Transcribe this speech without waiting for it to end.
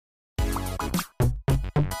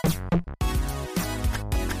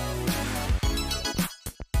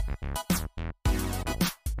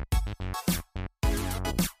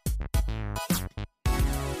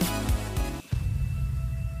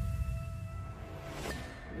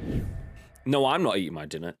No, I'm not eating my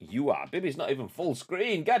dinner. You are. Bibby's not even full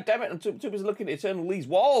screen. God damn it. I'm too busy looking at Eternal Lee's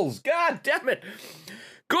walls. God damn it.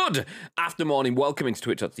 Good after morning. Welcome into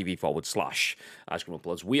twitch.tv/Ice Cream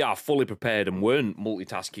Uploads. We are fully prepared and weren't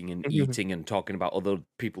multitasking and eating and talking about other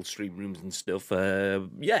people's stream rooms and stuff.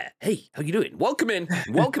 Yeah. Hey, how you doing? Welcome in.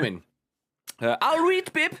 Welcome in. I'll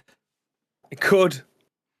read, Bib. Good.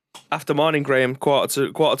 After morning, Graham.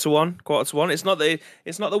 Quarter to one. It's not the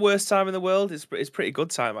worst time in the world. It's pretty good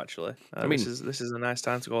time actually. I mean, this is a nice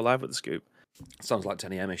time to go live with the scoop. Sounds like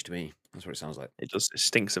 10 a.m.ish to me. That's what it sounds like. It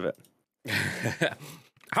stinks of it.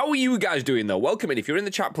 How are you guys doing, though? Welcome in. If you're in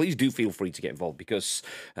the chat, please do feel free to get involved because,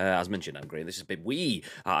 as mentioned, I'm Graham. This is Bib. We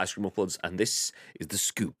are Ice Cream Uploads, and this is The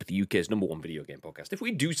Scoop, the UK's #1 video game podcast. If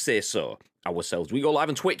we do say so ourselves, we go live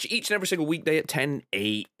on Twitch each and every single weekday at 10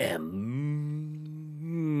 a.m.-ish.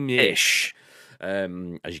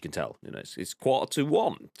 As you can tell, it's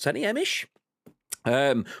 1:45, 10 a.m.-ish.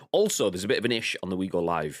 Also, there's a bit of an ish on the We Go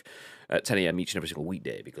Live at 10 a.m. each and every single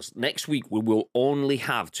weekday because next week we will only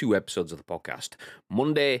have 2 episodes of the podcast.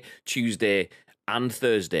 Monday, Tuesday, and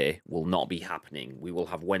Thursday will not be happening. We will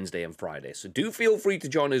have Wednesday and Friday. So do feel free to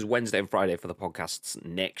join us Wednesday and Friday for the podcasts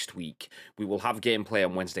next week. We will have gameplay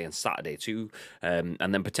on Wednesday and Saturday too, and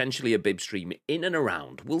then potentially a Bib stream in and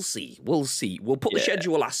around. We'll see. We'll put the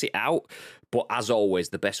schedule as it out. But as always,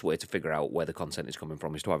 the best way to figure out where the content is coming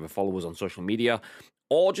from is to either follow us on social media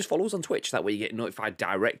or just follow us on Twitch. That way you get notified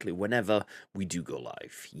directly whenever we do go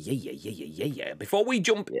live. Yeah. Before we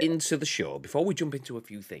jump into the show, before we jump into a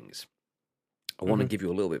few things, I want to give you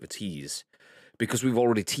a little bit of a tease because we've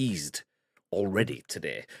already teased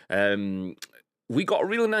today. We got a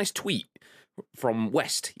really nice tweet from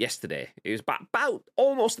West yesterday. It was about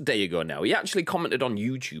almost a day ago now. He actually commented on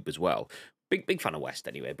YouTube as well. Big fan of West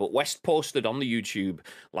anyway, but West posted on the YouTube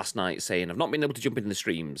last night saying, I've not been able to jump into the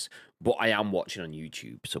streams, but I am watching on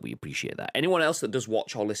YouTube, so we appreciate that. Anyone else that does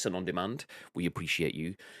watch or listen on demand, we appreciate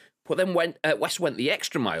you. But then West went the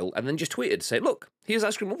extra mile and then just tweeted to say, look, here's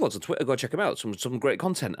Ice Cream Uploads on Twitter, go check him out, some great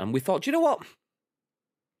content. And we thought, you know what?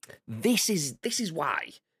 This is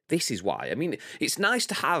why. I mean, it's nice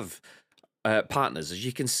to have partners. As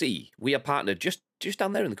you can see, we are partnered just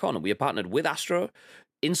down there in the corner. We are partnered with Astro,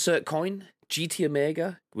 Insert Coin, GT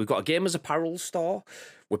Omega. We've got a Gamers Apparel store.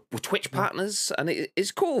 We're Twitch partners, and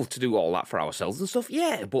it's cool to do all that for ourselves and stuff.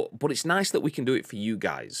 Yeah, but it's nice that we can do it for you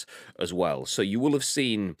guys as well. So you will have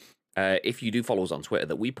seen, if you do follow us on Twitter,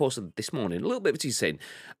 that we posted this morning a little bit of a tease saying,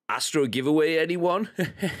 Astro giveaway, anyone?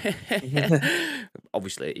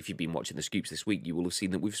 Obviously, if you've been watching the scoops this week, you will have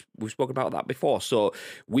seen that we've spoken about that before. So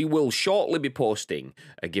we will shortly be posting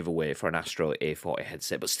a giveaway for an Astro A40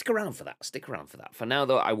 headset, but stick around for that. For now,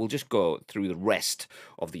 though, I will just go through the rest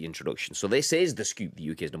of the introduction. So this is The Scoop,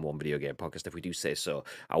 the UK's #1 video game podcast, if we do say so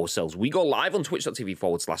ourselves. We go live on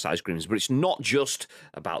twitch.tv/Ice Creams, but it's not just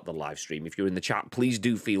about the live stream. If you're in the chat, please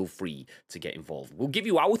do feel free to get involved. We'll give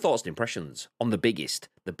you our thoughts and impressions on the biggest,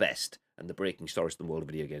 the best, and the breaking stories in the world of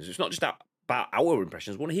video games. It's not just about our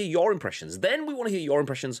impressions. We want to hear your impressions. Then we want to hear your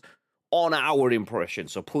impressions on our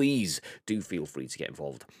impressions. So please do feel free to get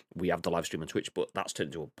involved. We have the live stream on Twitch, but that's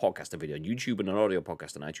turned into a podcast and video on YouTube and an audio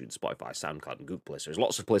podcast on iTunes, Spotify, SoundCloud, and Google Play. So there's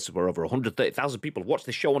lots of places where over 130,000 people watch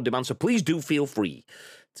this show on demand. So please do feel free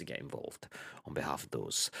to get involved on behalf of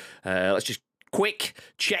those. Let's just quick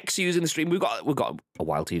checks using the stream. We've got a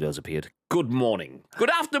while Tito's appeared. Good morning. Good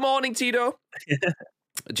after morning, Tito.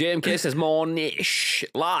 JMK says morning-ish,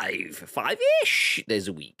 live 5-ish days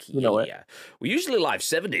a week. Yeah. We're usually live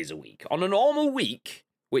 7 days a week. On a normal week,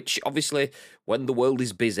 which obviously when the world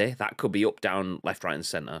is busy, that could be up, down, left, right, and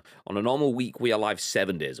centre. On a normal week, we are live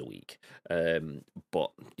 7 days a week.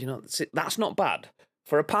 But, that's not bad.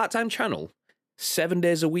 For a part-time channel, 7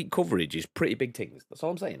 days a week coverage is pretty big things. That's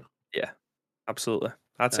all I'm saying. Yeah, absolutely.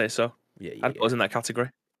 I'd say so. Yeah. I'd put us in that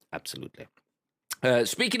category. Absolutely.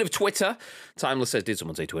 Speaking of Twitter, Timeless says, did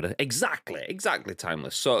someone say Twitter? Exactly,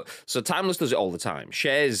 Timeless. So Timeless does it all the time,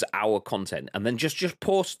 shares our content, and then just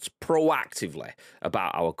posts proactively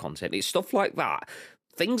about our content. It's stuff like that,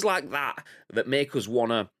 things like that make us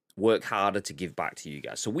want to work harder to give back to you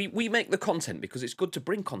guys. So we make the content because it's good to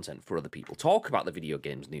bring content for other people, talk about the video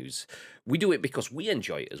games news. We do it because we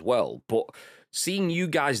enjoy it as well, but seeing you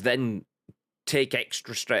guys then take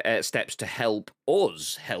extra steps to help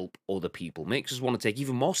us help other people makes us want to take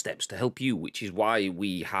even more steps to help you, which is why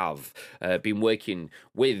we have been working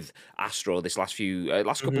with Astro this last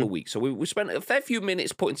couple of weeks. So we spent a fair few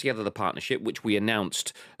minutes putting together the partnership, which we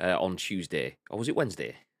announced on Tuesday, or was it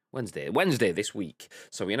Wednesday? Wednesday this week.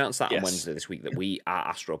 So we announced that on Yes. Wednesday this week that we are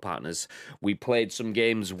Astro partners. We played some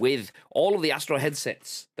games with all of the Astro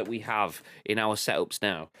headsets that we have in our setups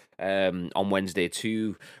now on Wednesday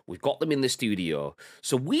too. We've got them in the studio.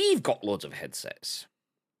 So we've got loads of headsets.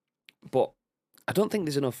 But I don't think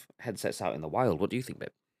there's enough headsets out in the wild. What do you think, babe?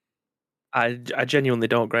 I genuinely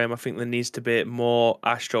don't, Graham. I think there needs to be more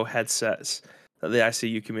Astro headsets that the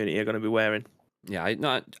ICU community are going to be wearing. Yeah,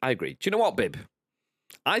 I agree. Do you know what, babe?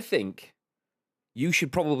 I think you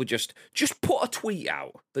should probably just put a tweet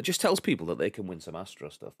out that just tells people that they can win some Astro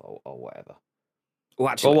stuff or whatever. Well,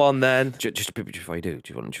 actually, go on then. Just before you do,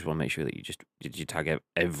 just want to make sure that did you tag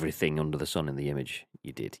everything under the sun in the image?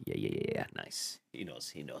 You did. Yeah. Nice. He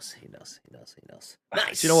knows. Nice.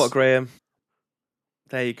 Do you know what, Graham?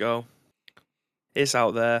 There you go. It's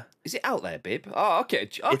out there. Is it out there, babe? Oh, okay.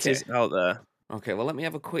 It is out there. Okay, well, let me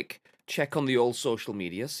have a quick check on the old social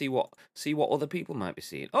media, see what other people might be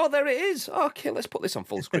seeing. Oh, there it is. Okay, let's put this on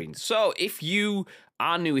full screen. So, if you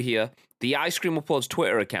are new here, the Ice Cream Uploads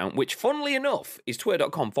Twitter account, which funnily enough is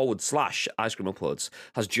twitter.com/Ice Cream Uploads,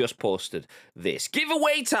 has just posted this.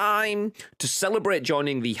 Giveaway time to celebrate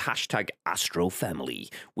joining the hashtag Astro family.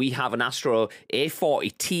 We have an Astro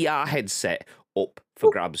A40 TR headset up for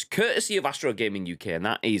grabs, courtesy of Astro Gaming UK, and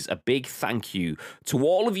that is a big thank you to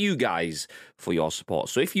all of you guys for your support.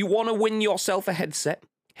 So if you want to win yourself a headset,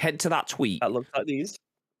 head to that tweet. That looks like these.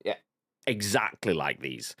 Yeah, exactly like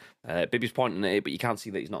these. Bibby's pointing at it, but you can't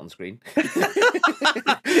see that he's not on the screen.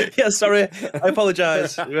 Yeah, sorry. I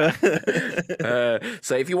apologise. So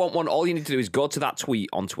if you want one, all you need to do is go to that tweet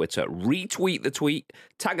on Twitter, retweet the tweet,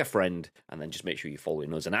 tag a friend, and then just make sure you're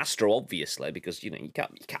following us. And Astro, obviously, because you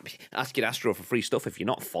can't be asking Astro for free stuff if you're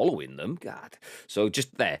not following them. God. So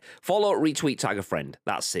just there. Follow, retweet, tag a friend.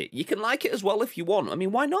 That's it. You can like it as well if you want. I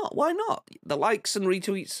mean, why not? Why not? The likes and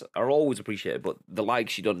retweets are always appreciated, but the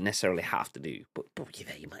likes you don't necessarily have to do. But you're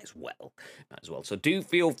there, you might as well. So do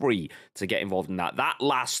feel free to get involved in that. That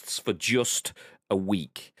lasts for just a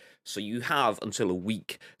week. So you have until a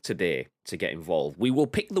week today to get involved. We will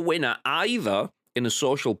pick the winner either in a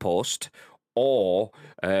social post or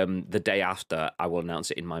the day after. I will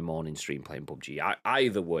announce it in my morning stream playing PUBG.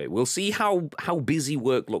 Either way, we'll see how busy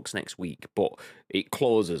work looks next week, but it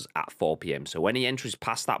closes at 4 p.m. So any entries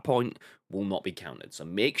past that point will not be counted. So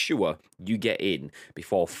make sure you get in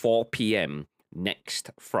before 4 p.m.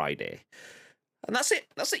 next Friday. And that's it.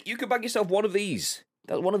 You can bag yourself one of these.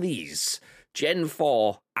 One of these. Gen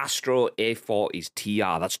 4 Astro A40s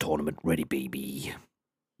TR. That's tournament ready, baby.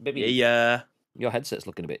 Yeah. Your headset's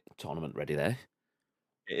looking a bit tournament ready there.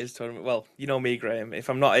 It is tournament. Well, you know me, Graham. If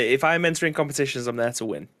I'm entering competitions, I'm there to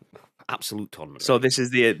win. Absolute tournament. So this is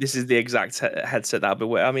the exact headset that I'll be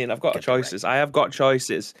wearing. I mean, I've got choices. I have got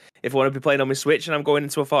choices. If I want to be playing on my Switch and I'm going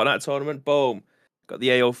into a Fortnite tournament, boom. Got the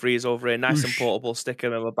AO3s over here, nice and portable, stick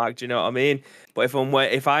them in my bag. Do you know what I mean? But if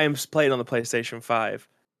I'm playing on the PlayStation 5,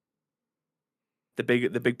 the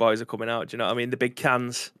big boys are coming out. Do you know what I mean? The big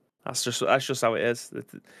cans. That's just how it is. I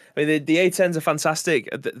mean, the A10s are fantastic,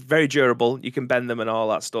 very durable. You can bend them and all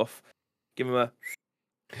that stuff. Give them a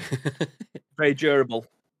very durable.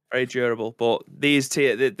 But these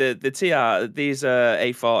the TR, these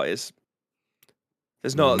A40s.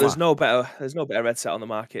 There's no better headset on the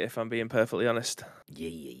market, if I'm being perfectly honest.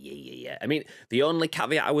 Yeah. I mean, the only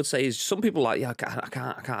caveat I would say is some people are like, I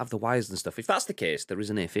can't have the wires and stuff. If that's the case, there is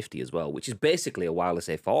an A50 as well, which is basically a wireless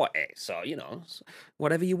A40. So,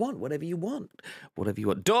 whatever you want.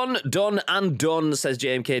 Done and done, says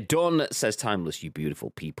JMK. Done, says Timeless. You beautiful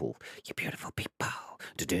people.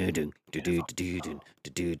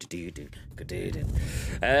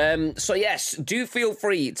 So yes, do feel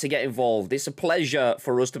free to get involved. It's a pleasure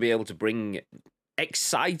for us to be able to bring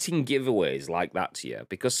exciting giveaways like that to you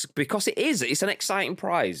because it's an exciting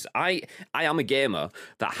prize. I am a gamer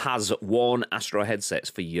that has worn Astro headsets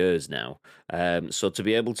for years now, so to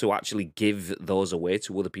be able to actually give those away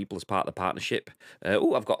to other people as part of the partnership.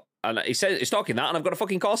 I've got, and he says he's talking that, and I've got a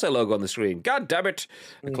fucking Corsair logo on the screen. God damn it!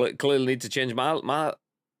 I clearly need to change my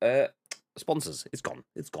sponsors. It's gone.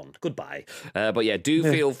 Goodbye. But yeah, do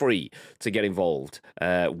feel free to get involved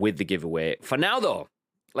with the giveaway. For now, though,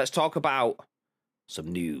 let's talk about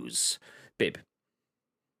some news. Bib.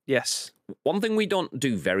 Yes. One thing we don't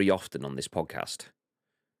do very often on this podcast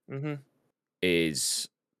is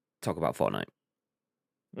talk about Fortnite.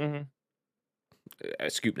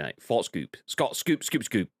 Scoop night. Fort Scoop. Scott Scoop.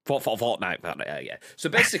 Fortnite. Yeah. So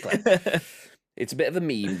basically, it's a bit of a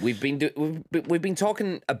meme. We've been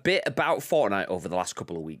talking a bit about Fortnite over the last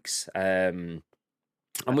couple of weeks.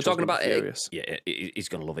 And we're talking about furious. He's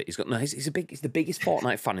gonna love it. He's the biggest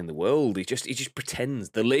Fortnite fan in the world. He just pretends.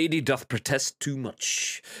 The lady doth protest too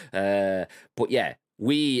much. But yeah,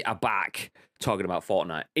 we are back talking about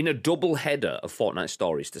Fortnite in a double header of Fortnite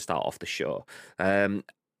stories to start off the show.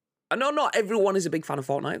 I know not everyone is a big fan of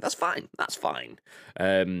Fortnite. That's fine. That's fine.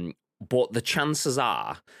 But the chances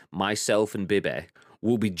are myself and Bibby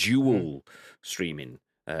will be dual streaming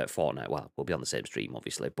Fortnite. Well, we'll be on the same stream,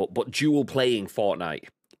 obviously, but dual playing Fortnite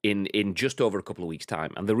in just over a couple of weeks'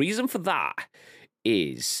 time. And the reason for that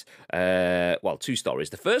is, two stories.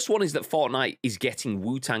 The first one is that Fortnite is getting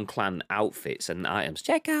Wu-Tang Clan outfits and items.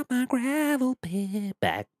 Check out my gravel pit,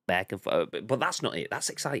 back and forth. But that's not it. That's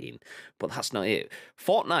exciting, but that's not it.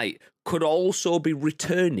 Fortnite could also be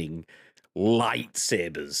returning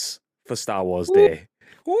lightsabers for Star Wars Day.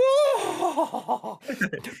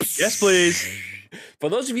 Yes, please. For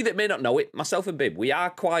those of you that may not know it, myself and Bib, we are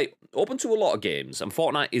quite open to a lot of games, and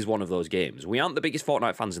Fortnite is one of those games. We aren't the biggest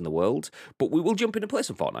Fortnite fans in the world, but we will jump in and play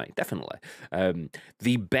some Fortnite, definitely.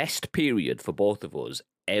 The best period for both of us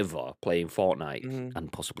ever playing Fortnite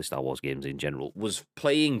and possibly Star Wars games in general was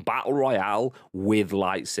playing Battle Royale with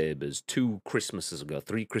lightsabers 3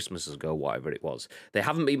 Christmases ago, whatever it was. They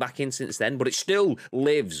haven't been back in since then, but it still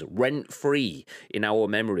lives rent-free in our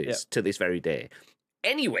memories to this very day.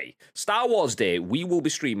 Anyway, Star Wars Day, we will be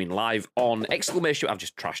streaming live on exclamation... I've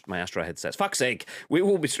just trashed my Astro headsets. Fuck's sake. We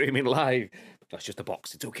will be streaming live. That's just a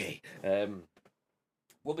box. It's okay.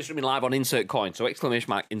 We'll be streaming live on Insert Coin. So exclamation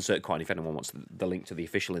mark Insert Coin if anyone wants the link to the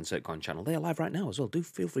official Insert Coin channel. They're live right now as well. Do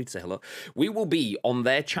feel free to say hello. We will be on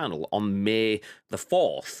their channel on May the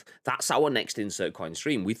 4th. That's our next Insert Coin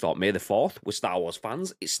stream. We thought May the 4th, we're Star Wars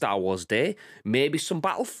fans. It's Star Wars Day. Maybe some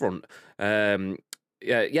Battlefront. I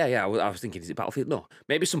was thinking, is it Battlefield? No.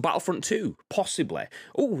 Maybe some Battlefront 2, possibly.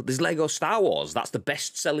 Oh, there's Lego Star Wars. That's the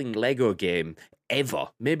best-selling Lego game ever.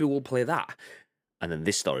 Maybe we'll play that. And then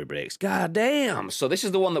this story breaks. God damn. So this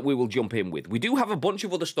is the one that we will jump in with. We do have a bunch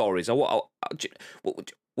of other stories. We're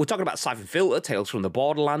talking about Siphon Filter, Tales from the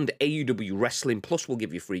Borderland, AEW Wrestling, plus we'll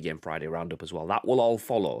give you Free Game Friday Roundup as well. That will all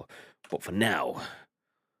follow. But for now,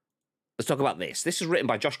 let's talk about this. This is written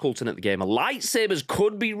by Josh Coulton at The Gamer. Lightsabers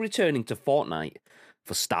could be returning to Fortnite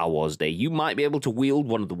for Star Wars Day. You might be able to wield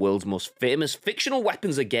one of the world's most famous fictional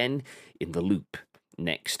weapons again in the loop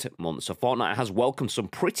next month. So Fortnite has welcomed some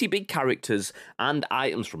pretty big characters and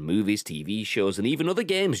items from movies, TV shows, and even other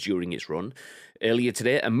games during its run. Earlier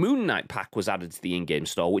today, a Moon Knight pack was added to the in-game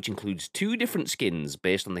store, which includes 2 different skins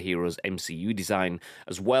based on the hero's MCU design,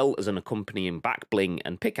 as well as an accompanying back bling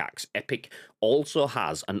and pickaxe. Epic also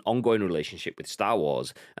has an ongoing relationship with Star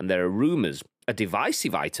Wars, and there are rumors a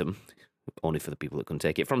divisive item, only for the people that can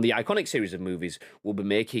take it, from the iconic series of movies will be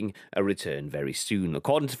making a return very soon.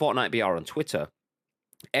 According to Fortnite BR on Twitter,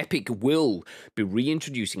 Epic will be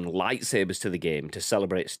reintroducing lightsabers to the game to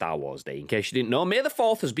celebrate Star Wars Day. In case you didn't know, May the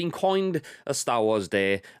 4th has been coined as Star Wars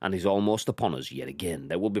Day and is almost upon us yet again.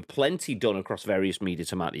 There will be plenty done across various media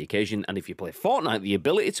to mark the occasion, and if you play Fortnite, the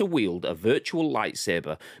ability to wield a virtual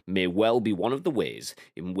lightsaber may well be one of the ways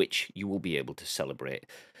in which you will be able to celebrate.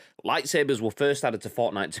 Lightsabers were first added to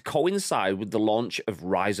Fortnite to coincide with the launch of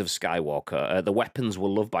Rise of Skywalker. The weapons were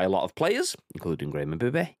loved by a lot of players, including Graham and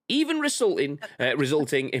Bibby, even resulting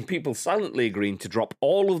in people silently agreeing to drop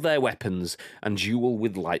all of their weapons and duel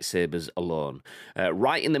with lightsabers alone.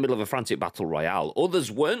 Right in the middle of a frantic battle royale,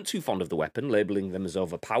 others weren't too fond of the weapon, labelling them as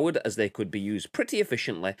overpowered as they could be used pretty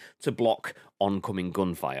efficiently to block oncoming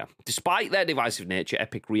gunfire. Despite their divisive nature,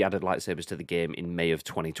 Epic re-added lightsabers to the game in May of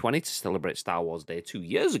 2020 to celebrate Star Wars Day 2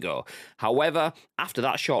 years ago. However, after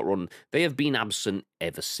that short run, they have been absent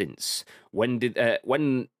ever since. When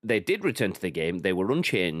they did return to the game, they were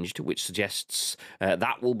unchanged, which suggests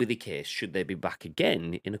that will be the case should they be back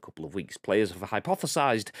again in a couple of weeks. Players have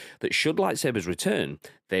hypothesized that should lightsabers return,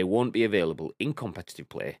 they won't be available in competitive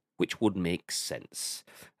play, which would make sense.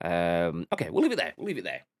 Okay, we'll leave it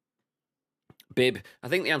there. Bib, I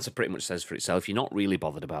think the answer pretty much says for itself. You're not really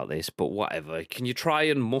bothered about this, but whatever. Can you try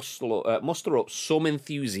and muster up some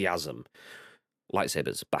enthusiasm?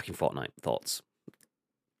 Lightsabers back in Fortnite. Thoughts?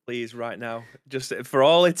 Please, right now. Just for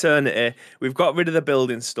all eternity, we've got rid of the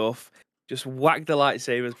building stuff. Just whack the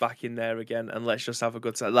lightsabers back in there again, and let's just have a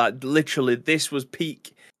good time. Like, literally, this was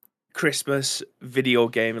peak Christmas video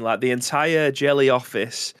gaming. Like, the entire Jelly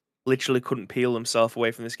office literally couldn't peel himself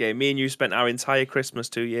away from this game. Me and you spent our entire Christmas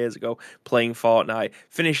 2 years ago playing Fortnite,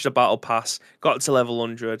 finished the battle pass, got to level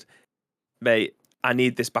 100. Mate, I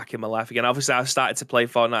need this back in my life again. Obviously, I've started to play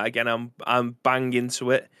Fortnite again. I'm bang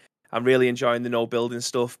into it. I'm really enjoying the no building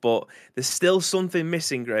stuff, but there's still something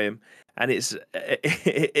missing, Graham. And it's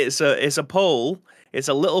a pole. It's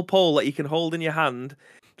a little pole that you can hold in your hand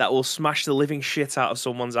that will smash the living shit out of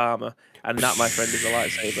someone's armor. And that, my friend, is a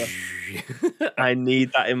lightsaber. I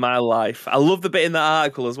need that in my life. I love the bit in that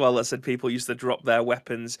article as well that said people used to drop their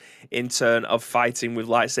weapons in turn of fighting with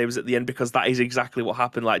lightsabers at the end, because that is exactly what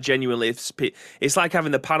happened. Like, genuinely, it's like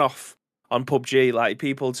having the pan off on PUBG. Like,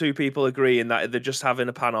 two people agree in that they're just having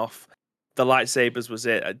a pan off. The lightsabers was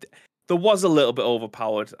it. There was a little bit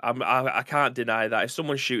overpowered. I can't deny that. If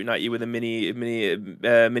someone's shooting at you with a mini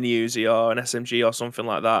Uzi or an SMG or something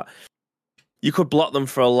like that, you could block them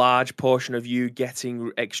for a large portion of you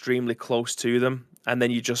getting extremely close to them, and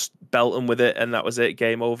then you just belt them with it, and that was it.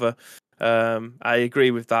 Game over. I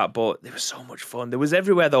agree with that, but it was so much fun. There was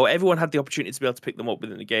everywhere, though. Everyone had the opportunity to be able to pick them up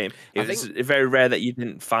within the game. It was very rare that you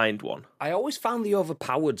didn't find one. I always found the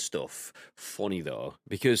overpowered stuff funny, though,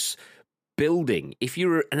 because building, if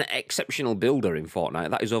you're an exceptional builder in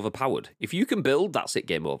Fortnite, that is overpowered. If you can build, that's it,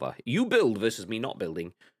 game over. You build versus me not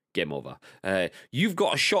building, game over. You've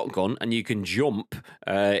got a shotgun and you can jump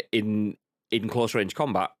in close range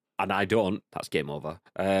combat, and I don't, that's game over.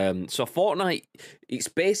 So Fortnite, it's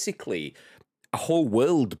basically a whole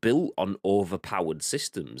world built on overpowered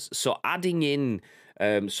systems. So adding in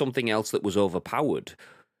something else that was overpowered,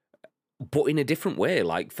 but in a different way.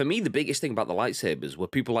 Like, for me, the biggest thing about the lightsabers were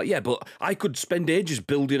people like, yeah, but I could spend ages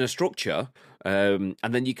building a structure, and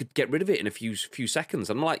then you could get rid of it in a few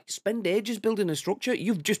seconds. And I'm like, spend ages building a structure?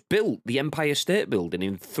 You've just built the Empire State Building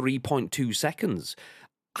in 3.2 seconds.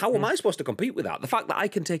 How am I supposed to compete with that? The fact that I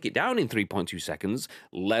can take it down in 3.2 seconds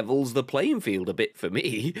levels the playing field a bit for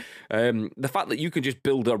me. The fact that you can just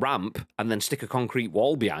build a ramp and then stick a concrete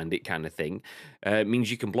wall behind it kind of thing means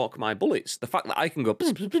you can block my bullets. The fact that I can go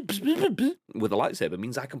with a lightsaber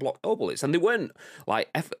means I can block all bullets. And they weren't like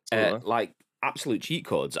absolute cheat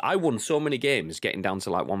codes. I won so many games getting down to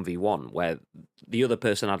like 1v1 where the other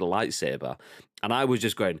person had a lightsaber and I was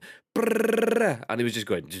just going, and he was just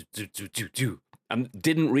going, and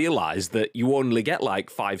didn't realise that you only get like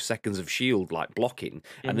 5 seconds of shield, like blocking,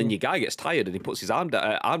 and then your guy gets tired and he puts his arm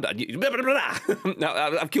down.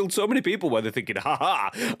 Now, I've killed so many people where they're thinking,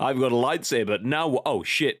 "Ha I've got a lightsaber now." Oh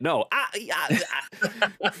shit, no!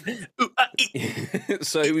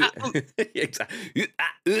 So exactly.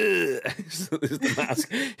 So there's the mask.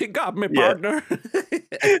 It got me, partner.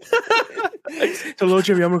 Hello,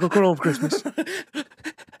 Jimmy. I'm gonna go home for Christmas.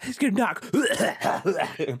 It's getting dark.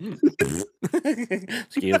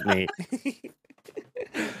 Excuse me.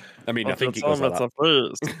 I mean, I think it goes like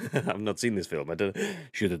that. I've not seen this film. I don't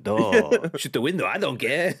shoot the door, shoot the window. I don't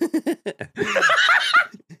care.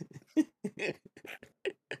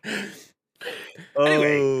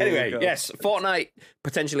 Anyway, yes, Fortnite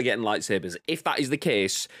potentially getting lightsabers. If that is the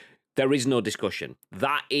case, there is no discussion.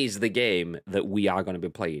 That is the game that we are going to be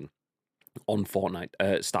playing on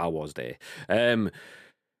Fortnite Star Wars Day.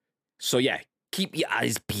 So yeah, keep your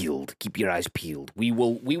eyes peeled. Keep your eyes peeled.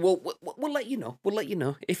 We'll let you know. We'll let you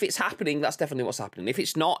know. If it's happening, that's definitely what's happening. If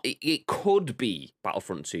it's not, it could be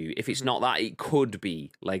Battlefront 2. If it's not that, it could be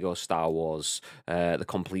Lego Star Wars, the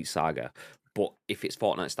complete saga. But if it's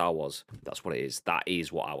Fortnite Star Wars, that's what it is. That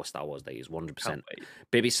is what our Star Wars Day is, 100%.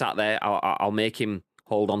 Baby sat there. I'll make him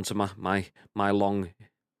hold on to my long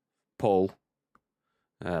pole.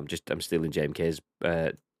 I'm stealing JMK's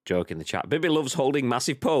joke in the chat. Baby loves holding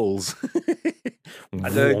massive poles. I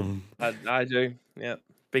do. I do. Yeah,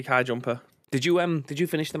 big high jumper. Did you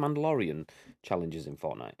finish the Mandalorian challenges in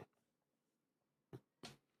Fortnite?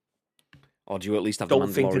 Or do you at least have the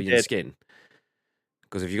Mandalorian skin?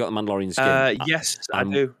 Because if you got the Mandalorian skin, yes, I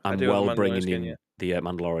do. I'm bringing in the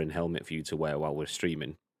Mandalorian helmet for you to wear while we're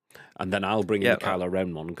streaming, and then I'll bring in the Kylo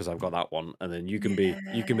Ren one because I've got that one, and then you can be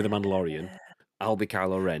the Mandalorian. I'll be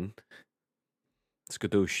Kylo Ren.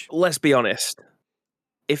 Skadoosh. Let's be honest.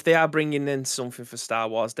 If they are bringing in something for Star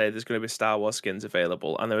Wars Day, there's going to be Star Wars skins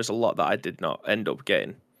available, and there is a lot that I did not end up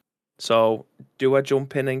getting. So, do I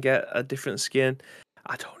jump in and get a different skin?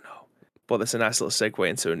 I don't know. But that's a nice little segue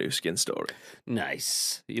into a new skin story.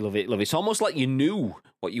 Nice. You love it, love it. It's almost like you knew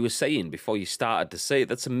what you were saying before you started to say it.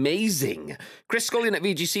 That's amazing. Chris Scullion at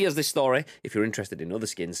VGC has this story, if you're interested in other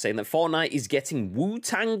skins, saying that Fortnite is getting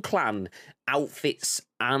Wu-Tang Clan outfits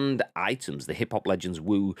and items. The hip-hop legends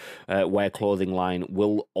Wu wear clothing line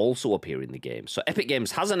will also appear in the game. So Epic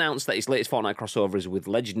Games has announced that its latest Fortnite crossover is with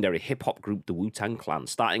legendary hip-hop group the Wu-Tang Clan,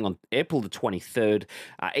 starting on April the 23rd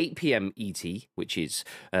at 8 p.m. ET, which is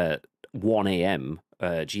 1 a.m.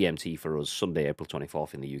 GMT for us, Sunday, April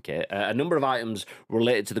 24th in the UK. A number of items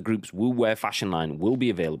related to the group's Wu-Wear fashion line will be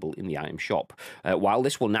available in the item shop. While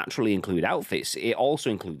this will naturally include outfits, it also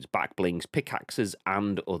includes back blings, pickaxes,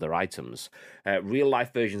 and other items.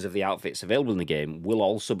 Real-life versions of the outfits available in the game will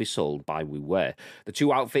also be sold by Wu-Wear. The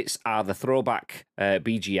two outfits are the throwback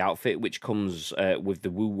BG outfit, which comes with the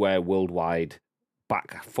Wu-Wear Worldwide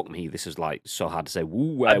back. Fuck me, this is like so hard to say.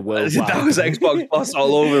 Wu-Wear Worldwide. That was Xbox Plus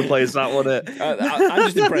all over the place, that wasn't it? I'm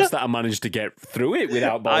just impressed that I managed to get through it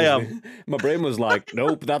without balls. I am. My brain was like,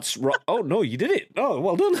 nope, that's wrong. Oh, no, you did it. Oh,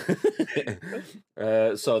 well done.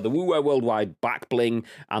 So the Wu-Wear Worldwide back bling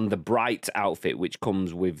and the bright outfit, which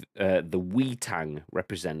comes with the Wu-Tang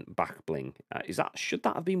represent back bling. Should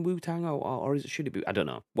that have been Wu-Tang or should it be? I don't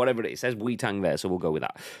know. Whatever it says Wu-Tang there, so we'll go with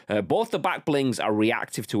that. Both the back blings are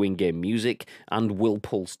reactive to in-game music and will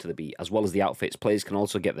pulse to the beat. As well as the outfits, players can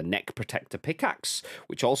also get the neck protector pickaxe,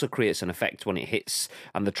 which also creates an effect when it hits,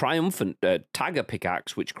 and the triumphant tagger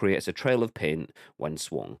pickaxe, which creates a trail of paint when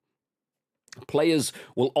swung. Players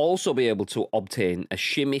will also be able to obtain a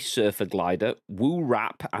shimmy surfer glider, Wu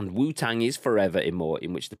Rap, and Wu-Tang is Forever emote,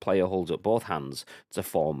 in which the player holds up both hands to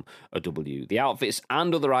form a W. The outfits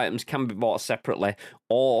and other items can be bought separately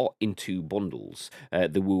or in two bundles.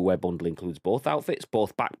 The Wu-Wear bundle includes both outfits,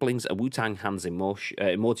 both back blings, a Wu-Tang hands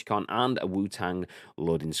emoticon, and a Wu-Tang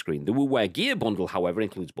loading screen. The Wu-Wear gear bundle, however,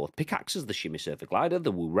 includes both pickaxes, the shimmy surfer glider,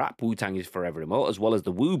 the Wu Rap, Wu-Tang is Forever emote, as well as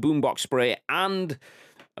the Wu boombox spray and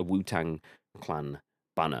a Wu-Tang Clan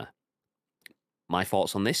banner. My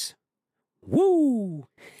thoughts on this? Woo!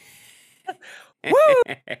 Woo!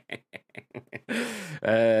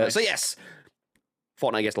 So yes,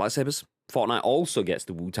 Fortnite gets lightsabers. Fortnite also gets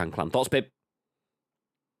the Wu-Tang Clan. Thoughts, babe?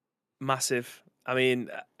 Massive. I mean,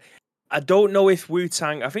 I don't know if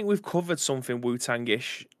Wu-Tang... I think we've covered something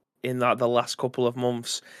Wu-Tang-ish in the last couple of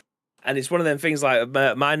months. And it's one of them things like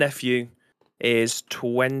my nephew is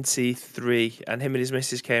 23 and him and his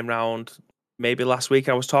missus came round maybe last week.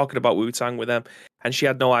 I was talking about Wu-Tang with them and she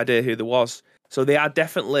had no idea who there was. So they are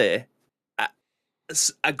definitely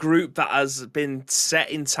a group that has been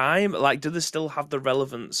set in time. Like, do they still have the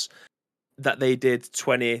relevance that they did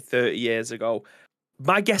 20, 30 years ago?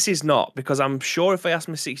 My guess is not, because I'm sure if I asked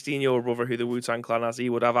my 16-year-old brother who the Wu-Tang Clan has,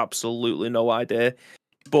 he would have absolutely no idea.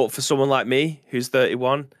 But for someone like me, who's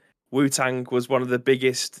 31, Wu-Tang was one of the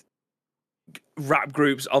biggest rap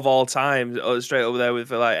groups of all time, straight over there with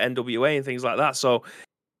like NWA and things like that. So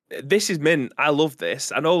this is mint. I love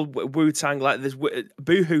this. I know Wu-Tang, like this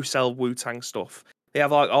Boohoo sell Wu-Tang stuff. They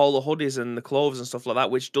have like all the hoodies and the clothes and stuff like that,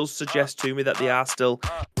 which does suggest to me that they are still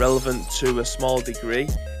relevant to a small degree.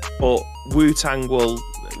 But Wu-Tang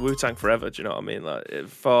forever, do you know what I mean? Like,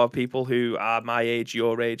 for people who are my age,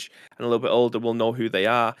 your age, and a little bit older will know who they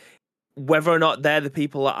are. Whether or not they're the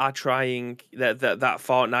people that are trying, that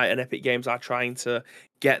Fortnite and Epic Games are trying to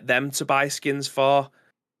get them to buy skins for,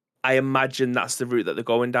 I imagine that's the route that they're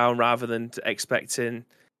going down, rather than expecting,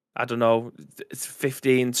 I don't know,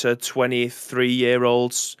 15 to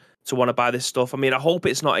 23-year-olds to want to buy this stuff. I mean, I hope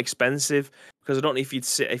it's not expensive, because I don't know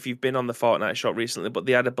if you've been on the Fortnite shop recently, but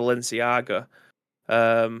they had a Balenciaga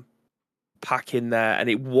pack in there, and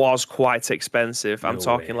it was quite expensive. I'm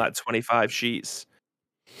talking like 25 sheets.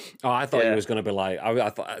 Oh, I thought it was going to be like...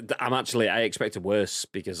 I expected worse,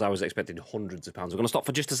 because I was expecting hundreds of pounds. We're going to stop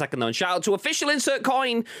for just a second, though, and shout out to Official Insert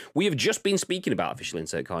Coin. We have just been speaking about Official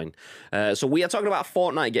Insert Coin. So we are talking about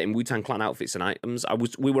Fortnite getting Wu-Tang Clan outfits and items.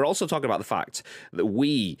 We were also talking about the fact that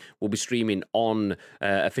we will be streaming on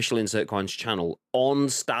Official Insert Coin's channel on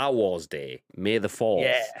Star Wars Day, May the 4th.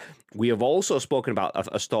 Yeah. We have also spoken about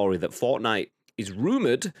a story that Fortnite is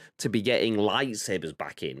rumoured to be getting lightsabers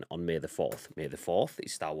back in on May the 4th. May the 4th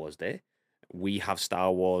is Star Wars Day. We have Star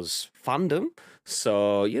Wars fandom,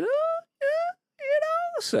 so,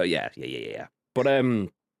 so yeah. But,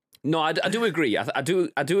 no, I do agree. I do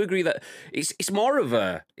agree that it's more of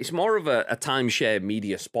a timeshare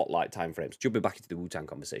media spotlight time frames. Jumping back into the Wu-Tang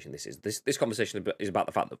conversation, this conversation is about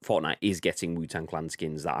the fact that Fortnite is getting Wu-Tang Clan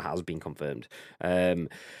skins. That has been confirmed. I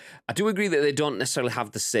do agree that they don't necessarily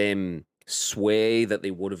have the same sway that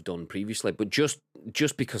they would have done previously, but just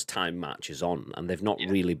because time matches on and they've not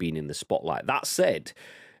really been in the spotlight. That said,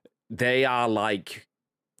 they are like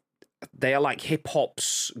hip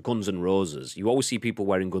hop's Guns N' Roses. You always see people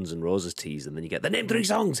wearing Guns N' Roses tees, and then you get the name three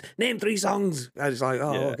songs. And it's like,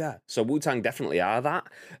 oh god. So Wu-Tang definitely are that.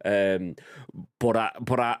 But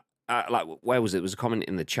I like, where was it? There was a comment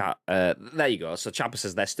in the chat. There you go. So Chapper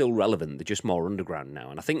says they're still relevant. They're just more underground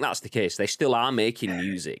now, and I think that's the case. They still are making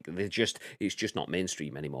music. It's just not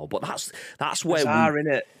mainstream anymore. But that's where are in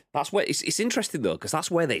it. That's where it's interesting though, because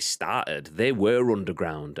that's where they started. They were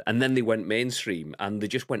underground, and then they went mainstream, and they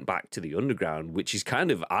just went back to the underground, which is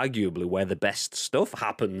kind of arguably where the best stuff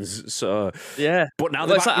happens. So yeah, but now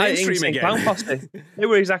they're back mainstream again. They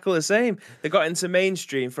were exactly the same. They got into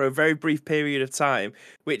mainstream for a very brief period of time,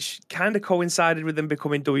 which kind of coincided with them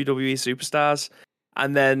becoming WWE superstars,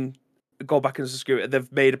 and then go back and screw it.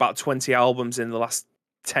 They've made about 20 albums in the last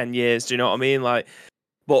 10 years. Do you know what I mean? Like.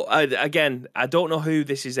 But again, I don't know who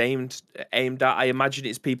this is aimed at. I imagine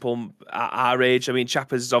it's people our age. I mean,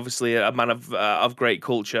 Chapper's is obviously a man of great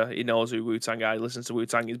culture. He knows who Wu-Tang are. He listens to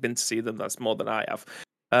Wu-Tang. He's been to see them. That's more than I have.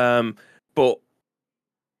 But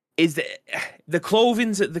is the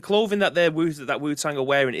clothing that Wu-Tang are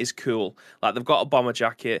wearing is cool. Like they've got a bomber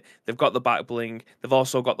jacket, they've got the back bling, they've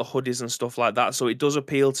also got the hoodies and stuff like that. So it does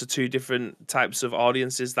appeal to two different types of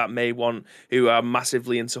audiences that may want who are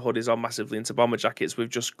massively into hoodies or massively into bomber jackets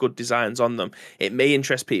with just good designs on them. It may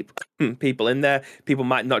interest people in there. People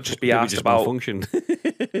might not just be asked about function.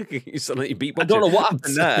 I don't know what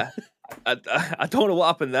happened there. I don't know what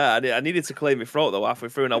happened there. I needed to clear my throat though halfway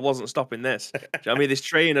through, and I wasn't stopping this. Do you know what I mean? This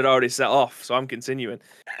train had already set off, so I'm continuing.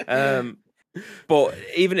 But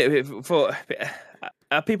even if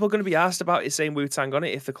are people going to be asked about it saying Wu-Tang on it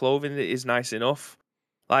if the clothing is nice enough?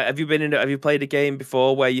 Like, have you played a game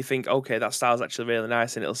before where you think, okay, that style's actually really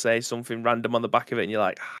nice, and it'll say something random on the back of it, and you're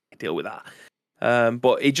like, deal with that.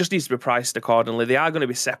 But it just needs to be priced accordingly. They are going to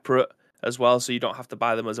be separate as well, so you don't have to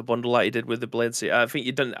buy them as a bundle like you did with the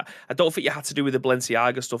Balenciaga. I don't think you had to do with the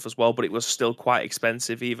Balenciaga stuff as well, but it was still quite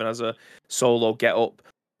expensive even as a solo get up.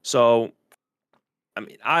 So, I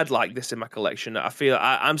mean, I'd like this in my collection. I feel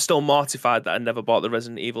I'm still mortified that I never bought the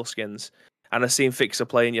Resident Evil skins. And I seen Fixer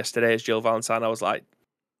playing yesterday as Jill Valentine. I was like,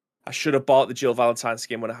 I should have bought the Jill Valentine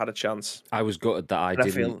skin when I had a chance. I was gutted that I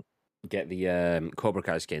didn't get the Cobra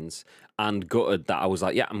Kai skins, and gutted that I was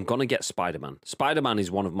like, yeah, I'm gonna get Spider-Man. Spider-Man is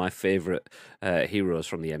one of my favorite heroes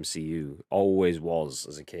from the MCU. Always was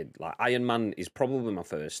as a kid. Like Iron Man is probably my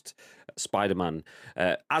first. Spider-Man,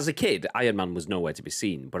 as a kid, Iron Man was nowhere to be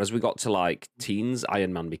seen. But as we got to like teens,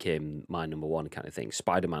 Iron Man became my number one kind of thing.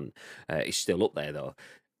 Spider-Man is still up there though.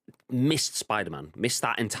 Missed Spider-Man, missed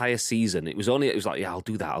that entire season. It was like, yeah, I'll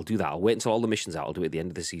do that. I'll wait until all the missions out. I'll do it at the end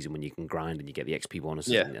of the season when you can grind and you get the XP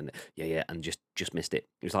bonuses. Yeah. And just missed it.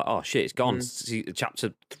 It was like, oh shit, it's gone.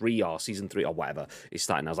 Chapter 3 or season 3 or whatever is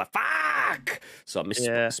starting. I was like, fuck. So I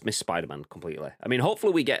missed Spider-Man completely. I mean,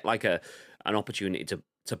 hopefully we get like an opportunity to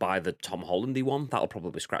buy the Tom Hollandy one. That'll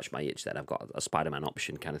probably scratch my itch then. I've got a Spider-Man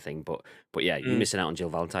option kind of thing. But yeah, you're missing out on Jill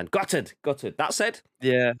Valentine. Gutted. That said,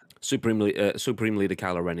 yeah, Supreme Leader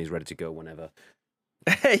Kylo Ren is ready to go whenever.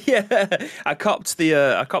 Yeah, I copped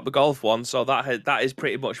the golf one, so that is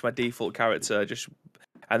pretty much my default character.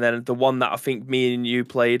 And then the one that I think me and you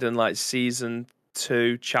played in like season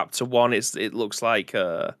 2, chapter 1, it looks like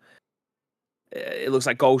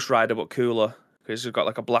Ghost Rider but cooler because it's got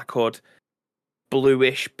like a black hood,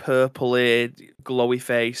 bluish, purpley, glowy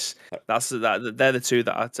face. They're the two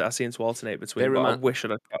that I seem to alternate between. I wish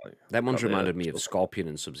I'd have got that one's reminded me of Scorpion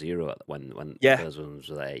and Sub-Zero when those ones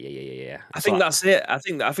were there. Yeah. I think that's it. I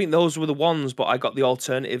think those were the ones, but I got the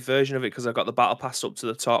alternative version of it because I got the battle pass up to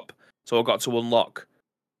the top, so I got to unlock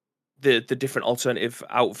the different alternative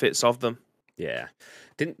outfits of them. Yeah.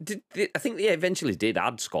 I think they eventually did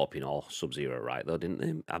add Scorpion or Sub-Zero, right, though, didn't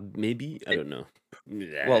they? Maybe? I don't know.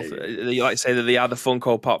 Well, you like to say that they are the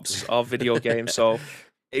Funko Pops of video games, so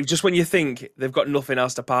just when you think they've got nothing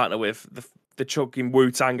else to partner with, the chucking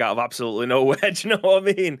Wu-Tang out of absolutely nowhere, do you know what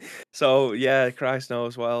I mean? So, yeah, Christ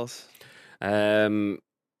knows what else.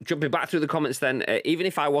 Jumping back through the comments then, even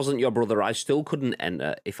if I wasn't your brother, I still couldn't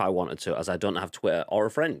enter if I wanted to, as I don't have Twitter or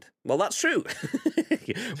a friend. Well, that's true.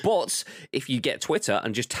 But if you get Twitter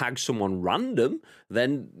and just tag someone random,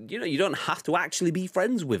 then you don't have to actually be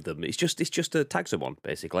friends with them. It's just to tag someone,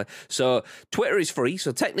 basically. So Twitter is free,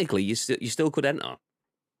 so technically you still could enter.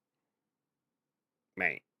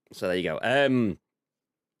 Mate. So there you go.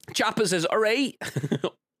 Chapper says, all right.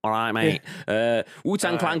 All right, mate.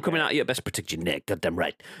 Wu-Tang Clan coming at you. Best protect your neck. Goddamn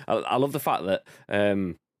right. I love the fact that...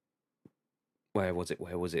 Where was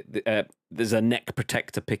it? There's a neck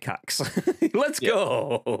protector pickaxe. Let's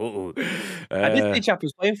go. I did see Chap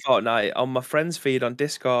was playing Fortnite on my friend's feed on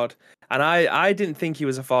Discord, and I didn't think he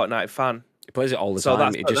was a Fortnite fan. He plays it all the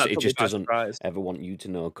time. It just doesn't ever want you to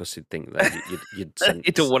know because he'd think that you'd sense...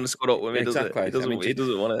 He don't want to squad up with me, exactly. does it? He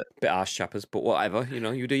doesn't want it. Bit harsh, Chappers, but whatever.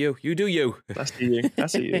 You do you. You do you. That's you.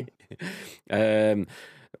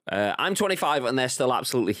 I'm 25 and they're still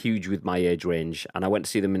absolutely huge with my age range. And I went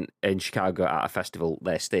to see them in Chicago at a festival.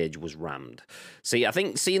 Their stage was rammed. See, I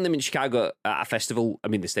think seeing them in Chicago at a festival, I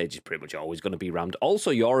mean, the stage is pretty much always going to be rammed.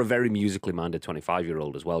 Also, you're a very musically minded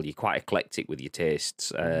 25-year-old as well. You're quite eclectic with your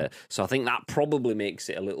tastes. So I think that probably makes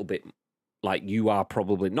it a little bit like you are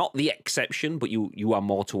probably not the exception, but you are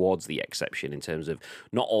more towards the exception in terms of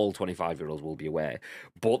not all 25-year-olds will be aware,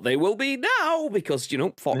 but they will be now because,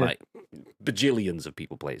 Fortnite, bajillions of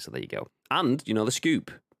people play it, so there you go. And, the scoop,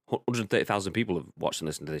 130,000 people have watched and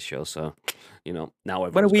listened to this show, so, now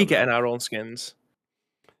everyone's When are we got getting that. our own skins?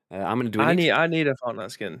 I'm going to do I need a Fortnite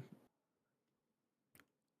skin.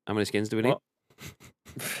 How many skins do we need?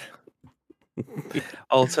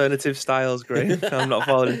 Alternative styles, great. I'm not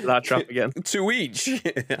falling into that trap again. 2 each.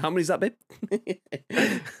 How many is that, babe?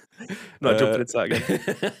 Not jumping into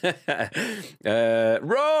that again.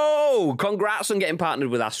 Ro, congrats on getting partnered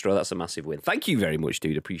with Astro. That's a massive win. Thank you very much,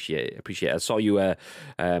 dude. Appreciate it. I saw you.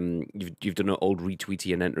 You've done an old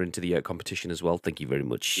retweety and enter into the competition as well. Thank you very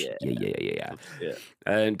much. Yeah.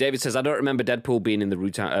 David says, I don't remember Deadpool being in the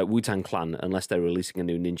Wu-Tang clan unless they're releasing a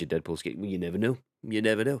new Ninja Deadpool skin. Well, you never know.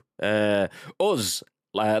 Us.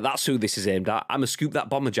 That's who this is aimed at. I'm a scoop that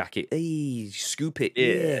bomber jacket. Hey, scoop it.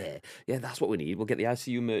 Yeah. That's what we need. We'll get the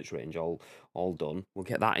ICU merch range all done. We'll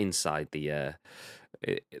get that inside the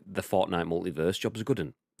Fortnite multiverse. Job's a good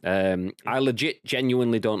one. I legit,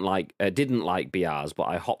 genuinely didn't like BRs, but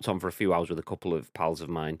I hopped on for a few hours with a couple of pals of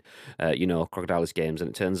mine, Crocodilis Games, and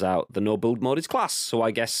it turns out the no build mode is class. So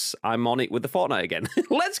I guess I'm on it with the Fortnite again.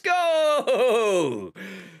 Let's go!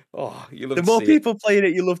 Oh, you love the to more see people playing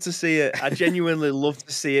it, you love to see it. I genuinely love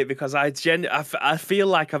to see it because I feel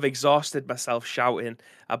like I've exhausted myself shouting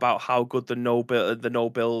about how good the no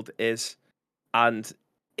build is, and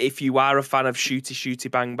if you are a fan of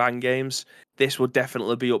shooty bang bang games, this will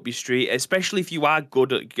definitely be up your street. Especially if you are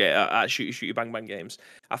good at shooty bang bang games,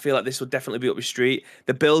 I feel like this will definitely be up your street.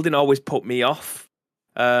 The building always put me off.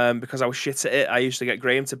 Because I was shit at it. I used to get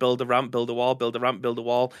Graham to build a ramp, build a wall, build a ramp, build a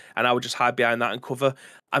wall, and I would just hide behind that and cover.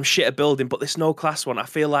 I'm shit at building, but this no class one, I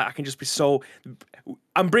feel like I can just be so.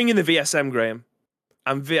 I'm bringing the VSM, Graham.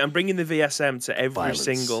 I'm bringing the VSM to every Violence.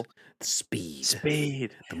 single Speed,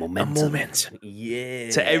 the momentum, yeah,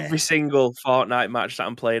 to every single Fortnite match that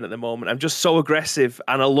I'm playing at the moment. I'm just so aggressive,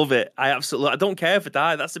 and I love it. I don't care if I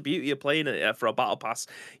die. That's the beauty of playing it for a battle pass.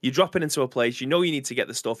 You're dropping into a place, you know you need to get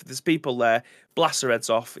the stuff. If there's people there, blast their heads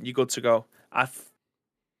off, and you're good to go.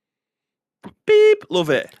 Beep, love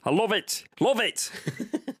it. I love it.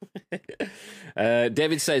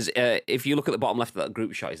 David says, if you look at the bottom left of that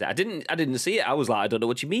group shot, I didn't see it. I was like, I don't know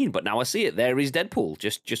what you mean, but now I see it. There is Deadpool,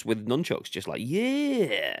 just with nunchucks, just like,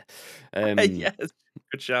 yeah. Yes,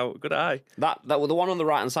 good shout, good eye. That the one on the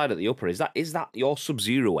right hand side at the upper, is that your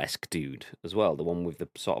Sub-Zero-esque dude as well? The one with the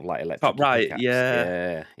sort of like electric top right, pickaxe?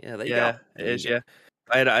 yeah. There you go. It is, yeah.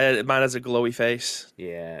 Mine has a glowy face.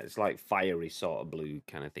 Yeah, it's like fiery sort of blue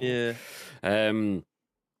kind of thing. Yeah.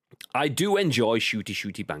 I do enjoy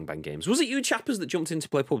shooty bang bang games. Was it you chappers that jumped in to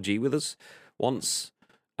play PUBG with us once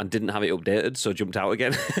and didn't have it updated, so jumped out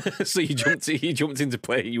again? So you jumped into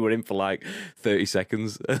play, you were in for like 30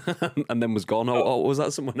 seconds and then was gone. Oh, was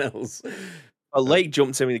that someone else? Well, Lake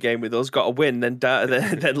jumped in the game with us, got a win, then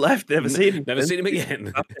left. Never seen him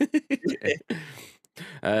again.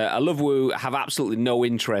 I love Wu, have absolutely no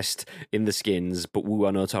interest in the skins, but Wu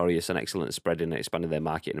are notorious and excellent at spreading and expanding their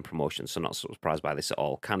market and promotion, so not surprised by this at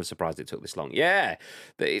all. Kind of surprised it took this long. Yeah,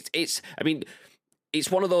 it's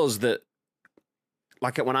one of those that,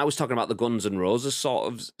 like when I was talking about the Guns N' Roses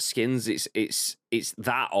sort of skins, it's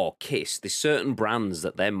that or Kiss. There's certain brands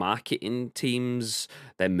that their marketing teams,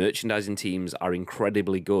 their merchandising teams are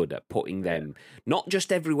incredibly good at putting them not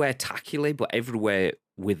just everywhere tackily, but everywhere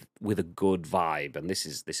with a good vibe. And this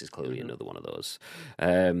is clearly another one of those.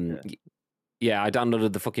 Yeah, I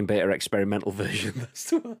downloaded the fucking beta experimental version.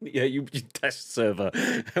 That's the one. Yeah, you test server.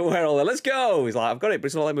 Where all the let's go. He's like, I've got it, but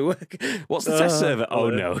it's not letting me work. What's the test server?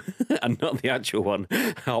 Oh no, and not the actual one.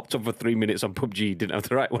 I hopped on for 3 minutes on PUBG, didn't have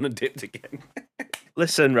the right one, and dipped again.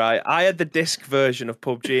 Listen, right, I had the disc version of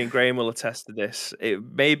PUBG, and Graham will attest to this.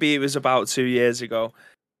 Maybe it was about 2 years ago.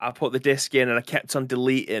 I put the disc in and I kept on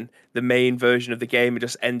deleting the main version of the game and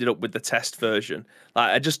just ended up with the test version.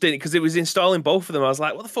 Like I just didn't, because it was installing both of them. I was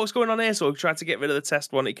like, what the fuck's going on here? So I tried to get rid of the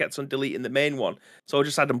test one. It kept on deleting the main one. So I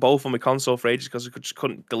just had them both on my console for ages because I just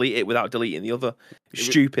couldn't delete it without deleting the other.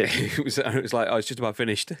 Stupid. It was like, oh, it's just about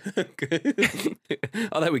finished.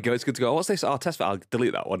 Oh, there we go. It's good to go. What's this? Oh, test. I'll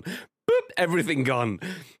delete that one. Boop, everything gone.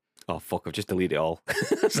 Oh, fuck, I've just deleted it all.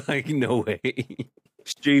 It's like, no way.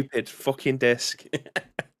 Stupid fucking disc.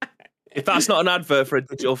 If that's not an advert for a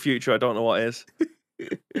digital future, I don't know what is.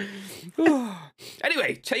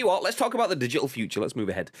 Anyway, tell you what, let's talk about the digital future. Let's move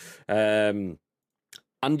ahead.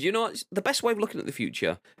 And you know, the best way of looking at the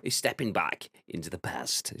future is stepping back into the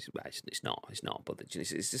past. It's not, but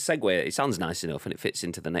it's a segue. It sounds nice enough, and it fits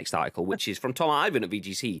into the next article, which is from Tom Ivan at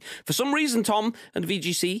VGC. For some reason, Tom and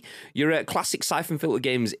VGC, your classic Siphon Filter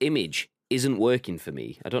Games image isn't working for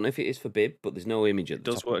me. I don't know if it is for Bib, but there's no image at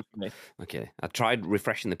the top. It does work for me. Okay, I tried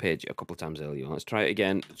refreshing the page a couple of times earlier. Let's try it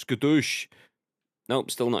again. Skadoosh.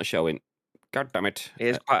 Nope, still not showing. God damn it. It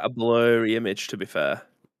is quite a blurry image, to be fair.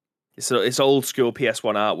 It's old school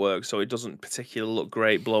PS1 artwork, so it doesn't particularly look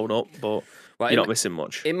great blown up, but you're not missing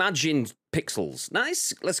much. Imagine pixels.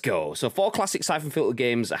 Nice. Let's go. So 4 classic Siphon Filter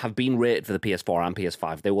games have been rated for the PS4 and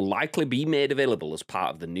PS5. They will likely be made available as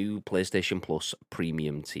part of the new PlayStation Plus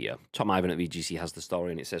premium tier. Tom Ivan at VGC has the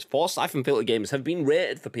story, and it says 4 Siphon Filter games have been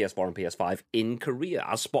rated for PS4 and PS5 in Korea,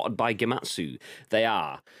 as spotted by Gematsu. They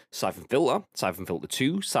are Siphon Filter, Siphon Filter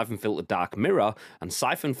 2, Siphon Filter Dark Mirror, and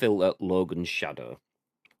Siphon Filter Logan's Shadow.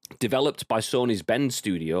 Developed by Sony's Bend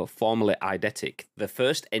studio, formerly Eidetic, the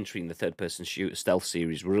first entry in the third-person shooter stealth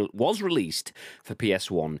series was released for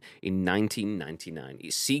PS1 in 1999.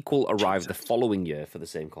 Its sequel arrived the following year for the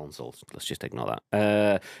same console. Let's just ignore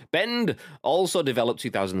that. Bend also developed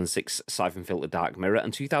 2006 Siphon Filter Dark Mirror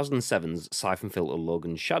and 2007's Siphon Filter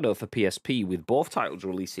Logan's Shadow for PSP, with both titles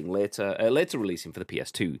releasing later releasing for the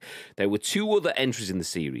PS2. There were 2 other entries in the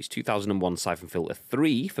series: 2001 Siphon Filter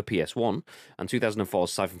 3 for PS1 and 2004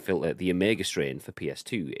 Siphon Filter the Omega Strain for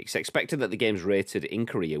PS2. It's expected that the games rated in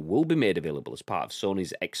Korea will be made available as part of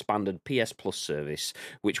Sony's expanded PS Plus service,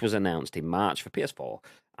 which was announced in March for PS4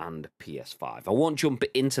 and PS5. I won't jump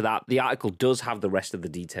into that. The article does have the rest of the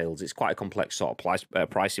details. It's quite a complex sort of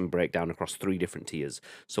pricing breakdown across 3 different tiers,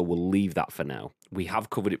 so we'll leave that for now. We have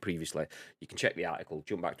covered it previously. You can check the article,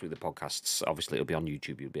 jump back through the podcasts. Obviously, it'll be on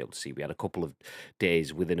YouTube. You'll be able to see. We had a couple of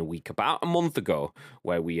days within a week, about a month ago,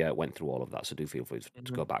 where we went through all of that, so do feel free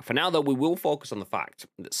to go back. For now, though, we will focus on the fact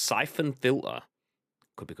that Siphon Filter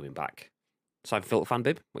could be coming back. Siphon Filter fan,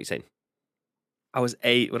 Bib? What are you saying? I was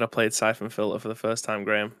 8 when I played Siphon Filter for the first time,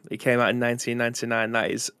 Graham. It came out in 1999.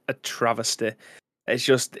 That is a travesty.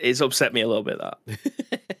 It's upset me a little bit that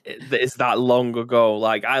it's that long ago.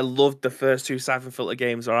 Like, I loved the first 2 Siphon Filter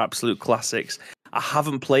games, are absolute classics. I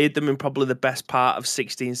haven't played them in probably the best part of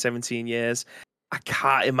 16, 17 years. I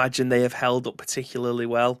can't imagine they have held up particularly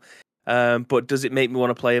well. But does it make me want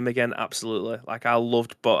to play them again? Absolutely. Like, I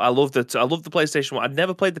loved the PlayStation one. I'd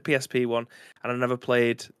never played the PSP one, and I never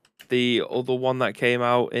played the other one that came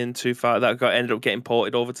out in 2000 that ended up getting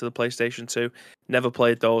ported over to the PlayStation 2. Never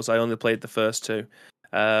played those. I only played the first 2.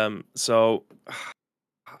 So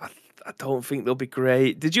I don't think they'll be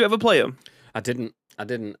great. Did you ever play them? I didn't.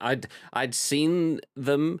 I'd seen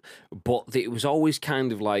them, but it was always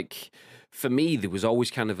kind of like, for me, there was always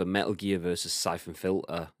kind of a Metal Gear versus Siphon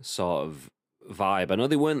Filter sort of vibe. I know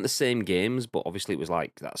they weren't the same games, but obviously it was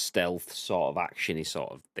like that stealth sort of actiony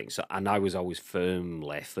sort of thing. So, and I was always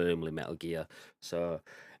firmly Metal Gear. So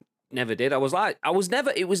never did. It was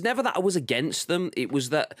never that I was against them. It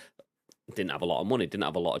was that I didn't have a lot of money, didn't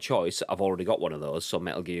have a lot of choice. I've already got one of those, so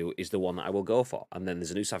Metal Gear is the one that I will go for. And then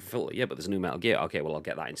there's a new Siphon Filter. Yeah, but there's a new Metal Gear. Okay, well, I'll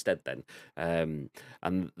get that instead then.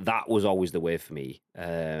 And that was always the way for me.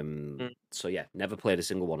 So yeah, never played a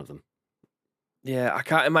single one of them. Yeah, I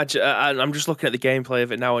can't imagine. I'm just looking at the gameplay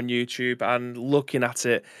of it now on YouTube and looking at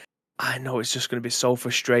it. I know it's just going to be so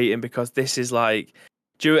frustrating, because this is like,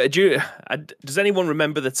 does anyone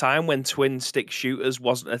remember the time when twin stick shooters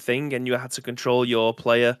wasn't a thing and you had to control your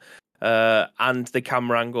player and the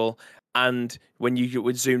camera angle, and when you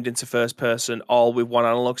were zoomed into first person, all with one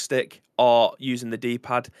analog stick or using the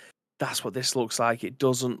D-pad? That's what this looks like. It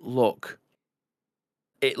doesn't look.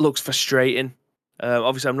 It looks frustrating.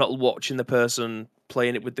 Obviously, I'm not watching the person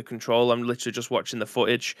playing it with the control. I'm literally just watching the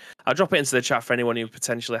footage. I'll drop it into the chat for anyone who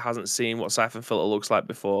potentially hasn't seen what Siphon Filter looks like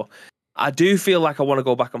before. I do feel like I want to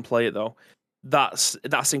go back and play it, though. That's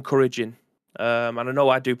encouraging. And I know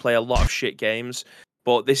I do play a lot of shit games,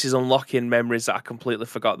 but this is unlocking memories that I completely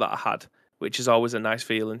forgot that I had, which is always a nice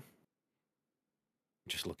feeling.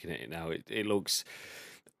 Just looking at it now, it looks.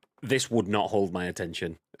 This would not hold my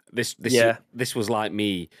attention. This was like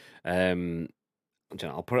me.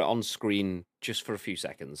 I'll put it on screen just for a few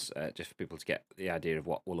seconds, just for people to get the idea of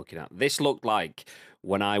what we're looking at. This looked like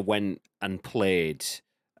when I went and played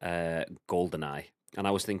GoldenEye, and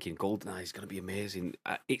I was thinking, GoldenEye is going to be amazing.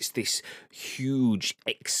 It's this huge,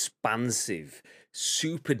 expansive,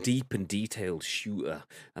 super deep and detailed shooter.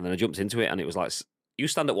 And then I jumped into it, and it was like, you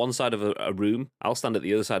stand at one side of a room, I'll stand at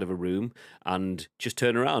the other side of a room, and just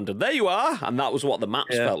turn around, and there you are. And that was what the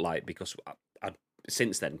maps felt like, because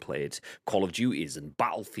since then played Call of Duties and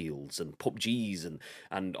Battlefields and PUBGs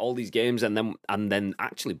and all these games, and then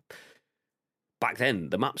actually back then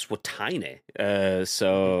the maps were tiny.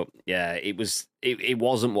 So yeah, it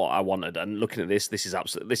wasn't what I wanted. And looking at this is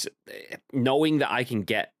absolutely knowing that I can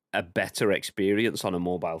get a better experience on a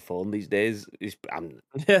mobile phone these days is no.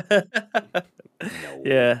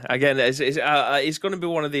 Yeah, again, it's going to be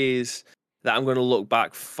one of these that I'm going to look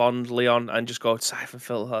back fondly on and just go, Siphon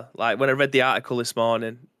Filter. Like when I read the article this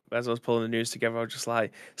morning, as I was pulling the news together, I was just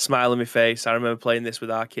like, smile on my face. I remember playing this with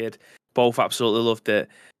our kid. Both absolutely loved it.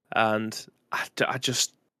 And I'd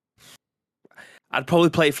probably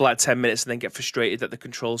play it for like 10 minutes and then get frustrated that the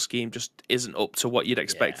control scheme just isn't up to what you'd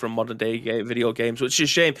expect from modern day video games, which is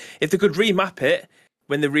a shame. If they could remap it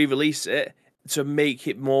when they re-release it to make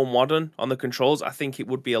it more modern on the controls, I think it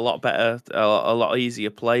would be a lot better, a lot easier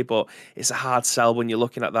play. But it's a hard sell when you're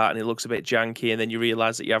looking at that and it looks a bit janky, and then you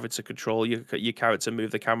realise that you're having to control your character,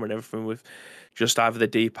 move the camera and everything with just either the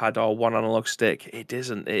D-pad or one analog stick. It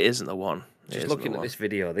isn't the one. Just looking at this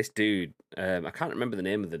video, this dude, I can't remember the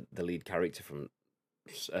name of the lead character from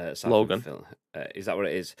Logan. Is that what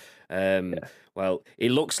it is? Well,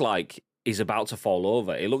 it looks like he's about to fall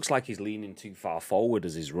over. It looks like he's leaning too far forward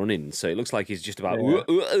as he's running. So it looks like he's just about.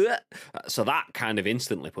 So that kind of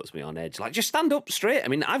instantly puts me on edge. Like, just stand up straight. I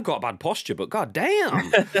mean, I've got bad posture, but god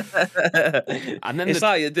damn. And then it's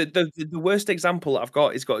like the worst example I've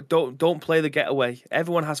got is don't play the Getaway.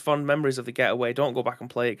 Everyone has fond memories of the Getaway. Don't go back and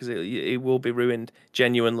play it because it will be ruined.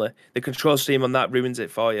 Genuinely, the control scheme on that ruins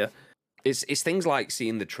it for you. It's things like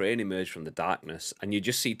seeing the train emerge from the darkness, and you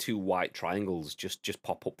just see two white triangles just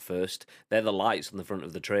pop up first. They're the lights on the front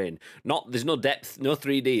of the train. There's no depth, no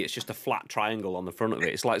 3D. It's just a flat triangle on the front of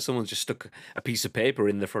it. It's like someone's just stuck a piece of paper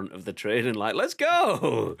in the front of the train and like, let's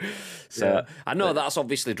go. So I know that's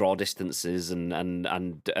obviously draw distances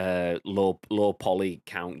and low poly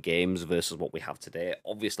count games versus what we have today,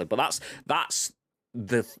 obviously. But that's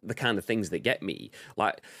the kind of things that get me.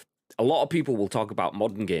 Like, a lot of people will talk about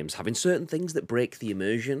modern games having certain things that break the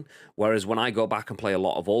immersion, whereas when I go back and play a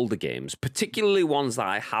lot of older games, particularly ones that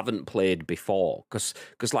I haven't played before, because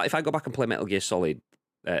like if I go back and play Metal Gear Solid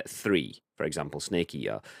 3, for example, Snake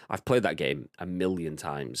Eater, I've played that game a million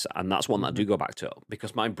times, and that's one that I do go back to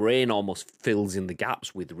because my brain almost fills in the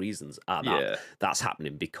gaps with reasons. That's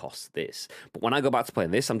happening because this. But when I go back to playing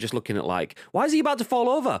this, I'm just looking at like, why is he about to fall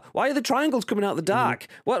over? Why are the triangles coming out of the dark?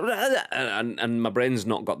 What? And my brain's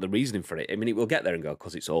not got the reasoning for it. I mean, it will get there and go,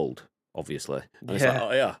 because it's old. Obviously, and it's like,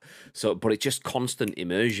 oh yeah. So, but it's just constant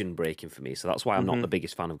immersion breaking for me. So that's why I'm not the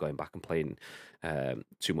biggest fan of going back and playing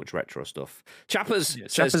too much retro stuff. Chappers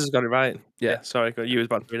has got it right. Yeah, sorry, you was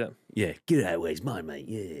about to read it. Yeah, get out of the way, it's mine, mate.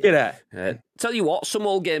 Yeah, get out. Tell you what, some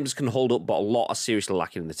old games can hold up, but a lot are seriously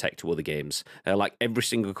lacking in the tech to other games. Like every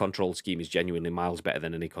single control scheme is genuinely miles better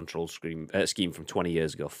than any control scheme from 20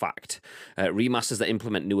 years ago. Fact. Remasters that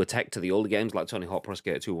implement newer tech to the older games, like Tony Hawk Pro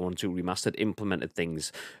Skater 2 and 2 Remastered, implemented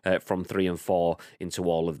things from 3 and 4 into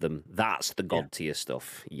all of them. That's the god tier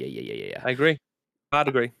stuff. Yeah. I agree. I'd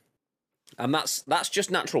agree. And that's just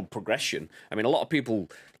natural progression. I mean, a lot of people,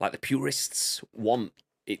 like the purists, want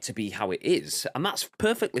it to be how it is, and that's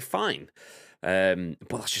perfectly fine. But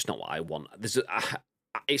that's just not what I want.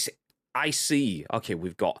 I see. Okay,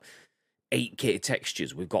 we've got 8K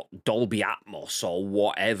textures. We've got Dolby Atmos or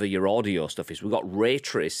whatever your audio stuff is. We've got ray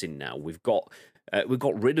tracing now. We've got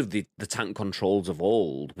rid of the tank controls of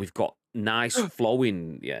old. We've got nice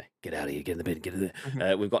flowing. Yeah, get out of here. Get in the bin. Get in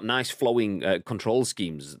there. We've got nice flowing control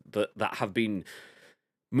schemes that have been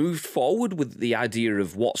moved forward with the idea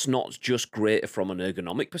of what's not just great from an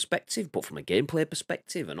ergonomic perspective, but from a gameplay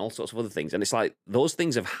perspective and all sorts of other things. And it's like those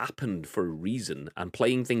things have happened for a reason, and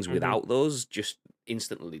playing things without those just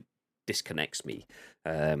instantly disconnects me.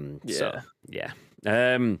 It's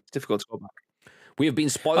difficult to go back. We have been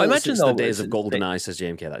spoiled since the days of GoldenEye, says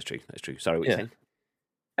JMK. That's true. Sorry, what you saying?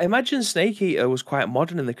 I imagine Snake Eater was quite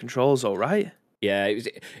modern in the controls, all right? Yeah,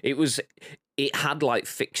 it had like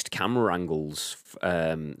fixed camera angles,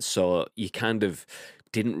 so you kind of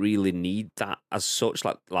didn't really need that as such.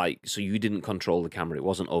 Like so you didn't control the camera. It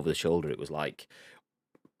wasn't over the shoulder. It was like,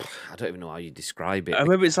 I don't even know how you describe it. I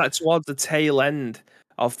remember it's like towards the tail end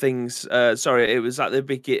of things. Sorry, it was at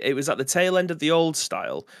the tail end of the old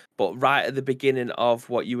style, but right at the beginning of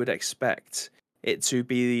what you would expect it to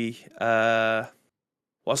be.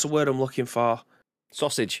 What's the word I'm looking for?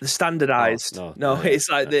 Sausage. The standardized.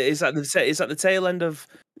 It's at the tail end of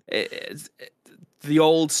the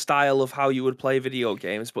old style of how you would play video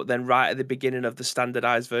games, but then right at the beginning of the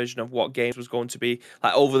standardized version of what games was going to be,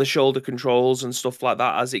 like over the shoulder controls and stuff like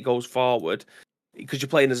that as it goes forward, because you're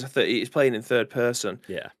playing it's playing in third person.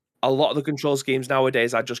 Yeah. a lot of the control schemes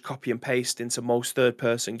nowadays I just copy and paste into most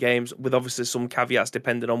third-person games, with obviously some caveats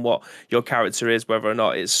depending on what your character is, whether or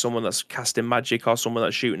not it's someone that's casting magic or someone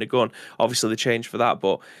that's shooting a gun. Obviously, they change for that,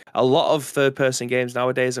 but a lot of third-person games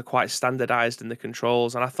nowadays are quite standardized in the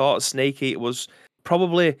controls, and I thought Snake Eater was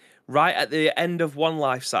probably right at the end of one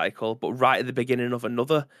life cycle, but right at the beginning of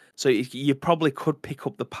another. So you probably could pick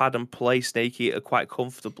up the pad and play Snake Eater quite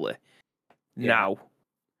comfortably now.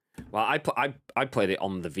 Well, I played it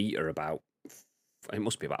on the Vita about, it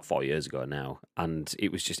must be about 4 years ago now, and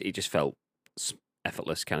it just felt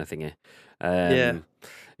effortless kind of thingy. It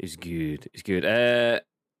was good. It's good.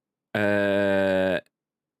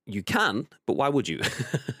 You can, but why would you?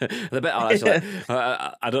 The bit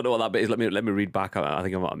I don't know what that bit is. Let me read back. I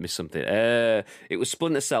think I might have missed something. It was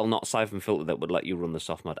Splinter Cell, not Siphon Filter, that would let you run the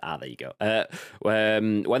soft mod. There you go.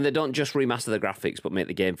 When they don't just remaster the graphics but make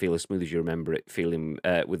the game feel as smooth as you remember it feeling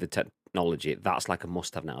with the technology, that's like a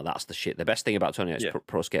must-have now. That's the shit. The best thing about Tony Hawk's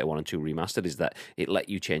Pro Skater 1 and 2 remastered is that it let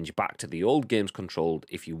you change back to the old games controlled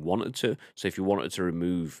if you wanted to. So if you wanted to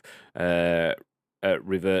remove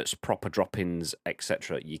reverts, proper drop-ins,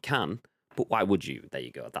 etc., you can. But why would you? There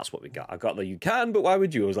you go. That's what we got. I got the you can, but why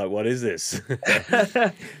would you? I was like, what is this?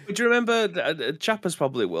 But do you remember, Chappers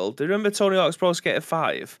probably will, do you remember Tony Hawk's Pro Skater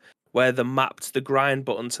 5, where they mapped the grind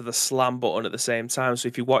button to the slam button at the same time? So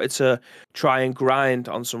if you wanted to try and grind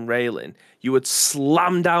on some railing, you would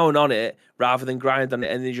slam down on it rather than grind on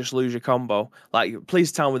it, and then you just lose your combo. Like,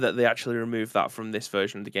 please tell me that they actually removed that from this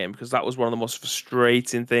version of the game, because that was one of the most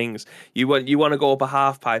frustrating things. You want to go up a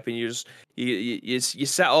half pipe, and you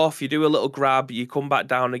set off, you do a little grab, you come back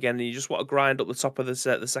down again, and you just want to grind up the top of the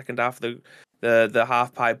second half of the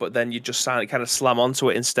half pipe, but then you just kind of slam onto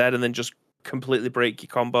it instead, and then just completely break your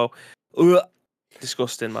combo. Ugh.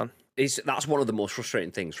 Disgusting, man. That's one of the most frustrating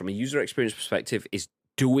things from a user experience perspective, is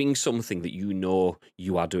doing something that you know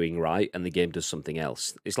you are doing right and the game does something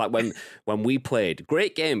else. It's like when we played,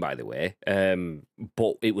 great game by the way,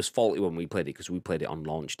 but it was faulty when we played it because we played it on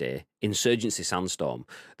launch day, Insurgency Sandstorm.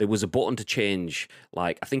 There was a button to change,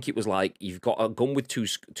 like I think it was like you've got a gun with two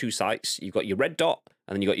sights, you've got your red dot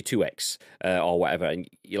and then you got your 2x or whatever, and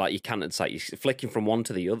you canted sight, you're flicking from one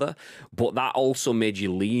to the other, but that also made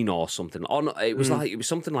you lean or something. Oh no, it was like, it was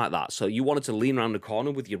something like that. So you wanted to lean around the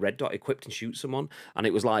corner with your red dot equipped and shoot someone, and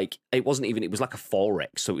it was like, it wasn't even, it was like a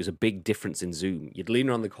 4x, so it was a big difference in zoom. You'd lean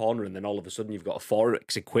around the corner and then all of a sudden you've got a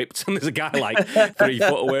 4x equipped and there's a guy like 3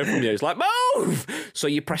 foot away from you. It's like, move! So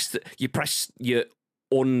you press your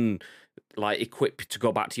equip to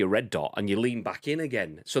go back to your red dot and you lean back in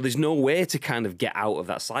again. So there's no way to kind of get out of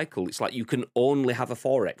that cycle. It's like you can only have a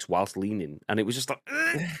 4x whilst leaning. And it was just like...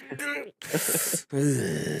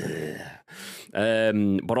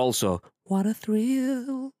 but also, what a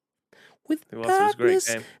thrill with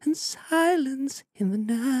darkness and silence in the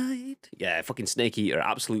night. Yeah, fucking Snake Eater,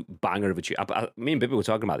 absolute banger of a tune. Me and Bibby were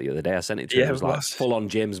talking about it the other day. I sent it to him. It was like full-on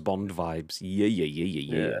James Bond vibes.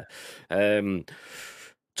 Yeah.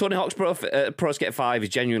 Tony Hawk's Pro Skater 5 is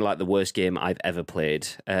genuinely like the worst game I've ever played.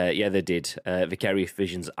 Yeah, they did. Vicarious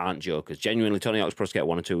visions aren't jokers. Genuinely, Tony Hawk's Pro Skater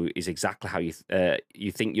 1 and 2 is exactly how you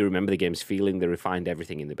think you remember the game's feeling. They refined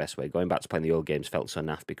everything in the best way. Going back to playing the old games felt so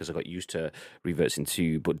naff because I got used to reverts in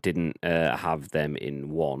 2, but didn't have them in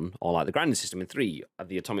 1. Or like the grinding system in 3,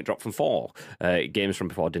 the atomic drop from 4. Games from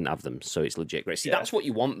before didn't have them, so it's legit great. See, that's what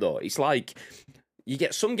you want, though. It's like... You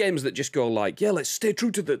get some games that just go like, yeah, let's stay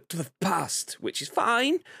true to the past, which is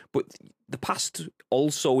fine, but the past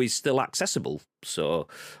also is still accessible. So,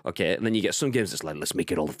 okay, and then you get some games that's like, let's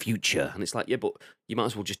make it all the future. And it's like, yeah, but you might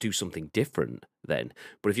as well just do something different then.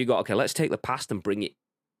 But if you got, okay, let's take the past and bring it,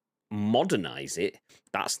 modernize it,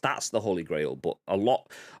 that's the holy grail. But a lot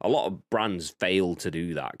of brands fail to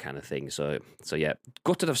do that kind of thing. So yeah,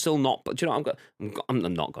 gutted I've still not. But you know,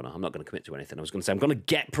 I'm not gonna commit to anything. I was gonna say I'm gonna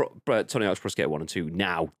get Tony Hawk's Pro Skater 1 and 2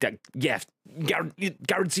 now. Yeah,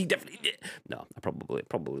 guarantee definitely. No, I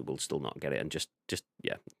probably will still not get it. And just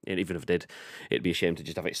yeah, even if I did, it'd be a shame to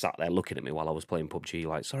just have it sat there looking at me while I was playing PUBG.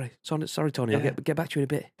 Like, sorry Tony, I'll get back to you in a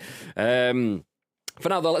bit. For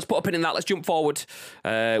now, though, let's put a pin in that. Let's jump forward.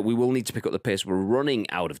 We will need to pick up the pace. We're running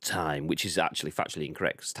out of time, which is actually factually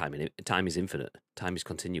incorrect because time is infinite. Time is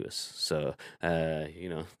continuous. So, there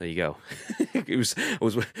you go. It was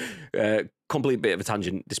a complete bit of a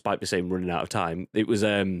tangent, despite me saying running out of time. It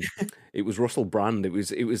was Russell Brand. It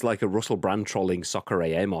was like a Russell Brand trolling Soccer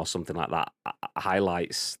AM or something like that.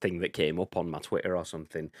 Highlights thing that came up on my Twitter or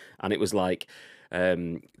something, and it was like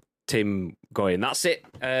Tim going, "That's it.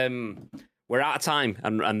 we're out of time.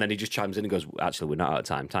 And then he just chimes in and goes, actually, we're not out of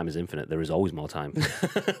time. Time is infinite. There is always more time.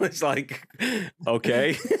 It's like,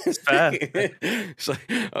 okay. It's fair. It's like,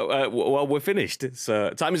 well, we're finished. So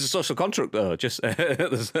time is a social construct, though. Just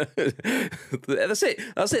that's it.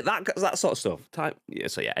 That's it. That sort of stuff. Time. Yeah.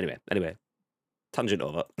 So yeah. Anyway. Tangent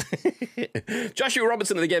over. Joshua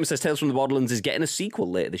Robertson of the game says Tales from the Borderlands is getting a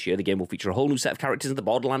sequel later this year. The game will feature a whole new set of characters in the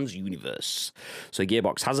Borderlands universe. So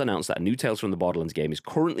Gearbox has announced that a new Tales from the Borderlands game is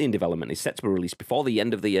currently in development and is set to be released before the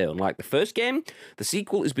end of the year. Unlike the first game, the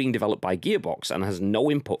sequel is being developed by Gearbox and has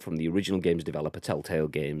no input from the original game's developer Telltale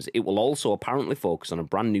Games. It will also apparently focus on a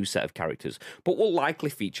brand new set of characters, but will likely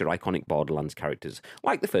feature iconic Borderlands characters,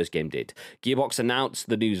 like the first game did. Gearbox announced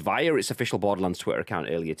the news via its official Borderlands Twitter account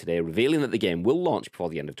earlier today, revealing that the game will launch before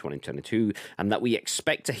the end of 2022 and that we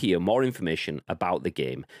expect to hear more information about the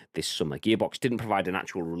game this summer. Gearbox didn't provide an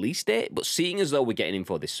actual release date, but seeing as though we're getting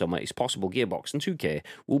info this summer, it's possible Gearbox and 2K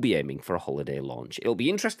will be aiming for a holiday launch. It'll be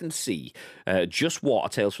interesting to see just what a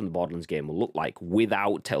Tales from the Borderlands game will look like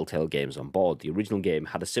without Telltale Games on board. The original game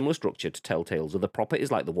had a similar structure to Telltale's other properties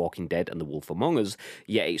like The Walking Dead and The Wolf Among Us,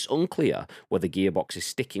 yet it's unclear whether Gearbox is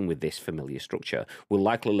sticking with this familiar structure. We'll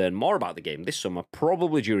likely learn more about the game this summer,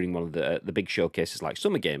 probably during one of the big showcases like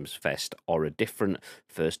Summer Games Fest or a different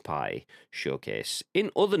first-party showcase. In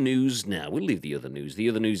other news, now we'll leave the other news. The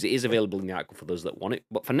other news is available in the article for those that want it,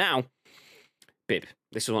 but for now, Bib,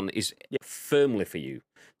 this one is firmly for you.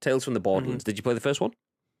 Tales from the Borderlands. Did you play the first one?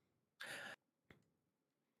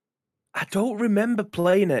 I don't remember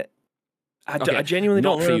playing it. I genuinely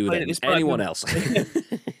don't remember playing it. Anyone else?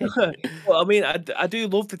 Well, I mean, I do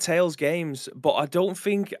love the Tales games, but I don't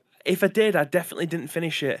think if I did, I definitely didn't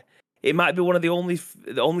finish it. It might be one of the only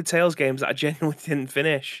Tales games that I genuinely didn't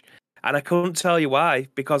finish, and I couldn't tell you why.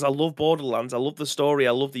 Because I love Borderlands, I love the story,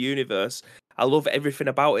 I love the universe, I love everything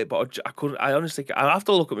about it. But I couldn't. I honestly, I have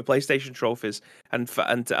to look at my PlayStation trophies and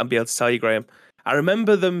be able to tell you, Graham. I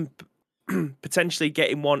remember them potentially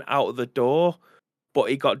getting one out of the door, but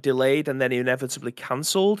it got delayed and then inevitably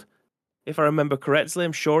cancelled. If I remember correctly,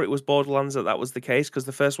 I'm sure it was Borderlands that was the case because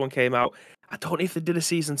the first one came out. I don't know if they did a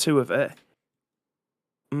season 2 of it.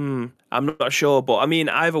 I'm not sure, but I mean,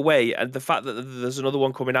 either way, and the fact that there's another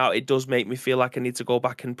one coming out, it does make me feel like I need to go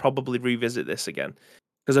back and probably revisit this again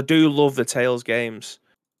because I do love the Tales games.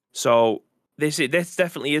 So this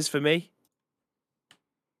definitely is for me.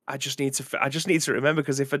 I just need to remember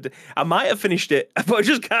because I might have finished it, but I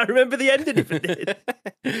just can't remember the ending if I did.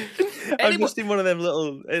 I'm just in one of them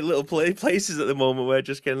little places at the moment where I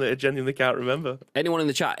just genuinely can't remember. Anyone in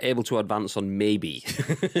the chat able to advance on maybe?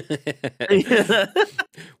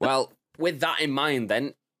 Well, with that in mind,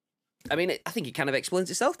 then, I mean, I think it kind of explains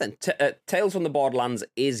itself. Then, Tales from the Borderlands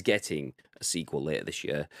is getting a sequel later this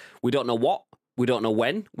year. We don't know what. We don't know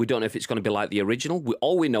when. We don't know if it's going to be like the original.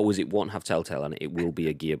 All we know is it won't have Telltale and it will be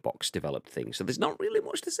a Gearbox developed thing. So there's not really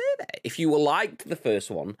much to say there. If you liked the first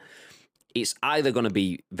one, it's either going to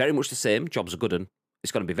be very much the same, jobs are good, and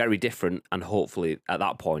it's going to be very different, and hopefully at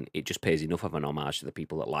that point it just pays enough of an homage to the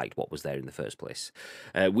people that liked what was there in the first place.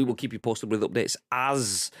 We will keep you posted with updates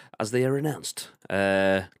as they are announced.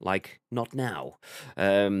 Like not now.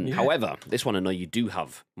 However, this one I know you do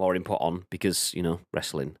have more input on because, you know,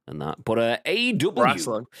 wrestling and that. But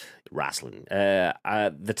AEW wrestling.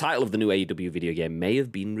 The title of the new AEW video game may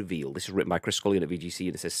have been revealed. This is written by Chris Scullion at VGC,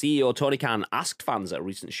 and it says CEO Tony Khan asked fans at a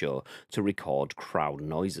recent show to record crowd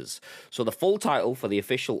noises. So the full title for the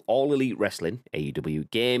official All Elite Wrestling AEW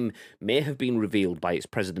game may have been revealed by its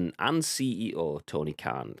president and CEO Tony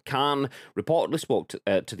Khan. Khan reportedly spoke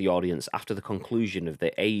to the audience after the conclusion of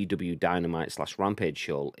the AEW Dynamite / Rampage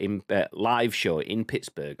show live show in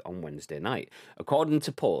Pittsburgh on Wednesday night. According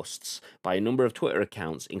to posts by a number of Twitter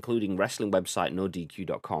accounts, including wrestling website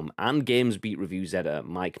NoDQ.com and Games Beat Reviews editor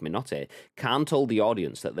Mike Minotti, Khan told the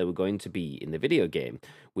audience that they were going to be in the video game,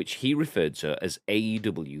 which he referred to as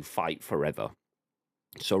AEW Fight Forever.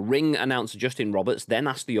 So Ring announcer Justin Roberts then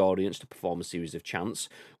asked the audience to perform a series of chants,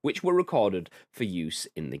 which were recorded for use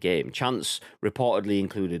in the game. Chants reportedly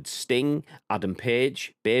included Sting, Adam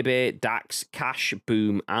Page, Bebe, Dax, Cash,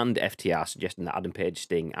 Boom, and FTR, suggesting that Adam Page,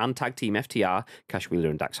 Sting, and tag team FTR, Cash Wheeler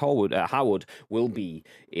and Dax Howard will be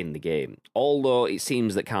in the game. Although it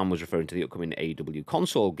seems that Khan was referring to the upcoming AEW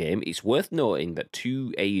console game, it's worth noting that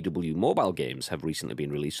 2 AEW mobile games have recently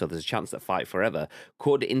been released, so there's a chance that Fight Forever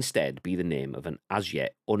could instead be the name of an as-yet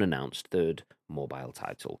unannounced third mobile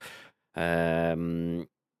title.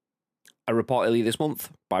 A report earlier this month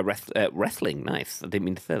by Wrestling, nice, I didn't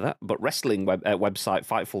mean to say that, but wrestling website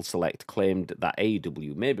Fightful Select claimed that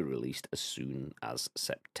AEW may be released as soon as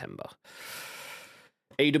September.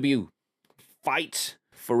 AEW Fight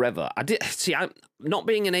Forever. I'm not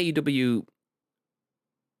being an AEW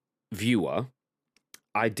viewer,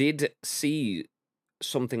 I did see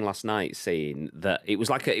something last night saying that it was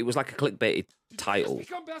like a clickbait title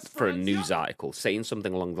for a news article saying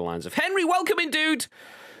something along the lines of "Henry, welcome in, dude."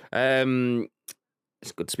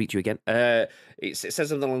 It's good to speak to you again. It says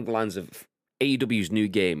something along the lines of AEW's new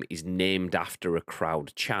game is named after a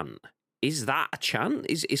crowd chant. Is that a chant?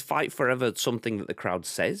 Is Fight Forever something that the crowd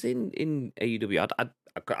says in AEW?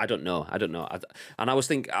 I don't know. And I was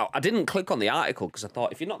thinking, I didn't click on the article because I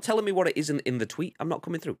thought, if you're not telling me what it is in the tweet, I'm not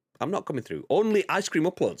coming through. Only Ice Cream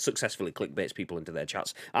Upload successfully clickbaits people into their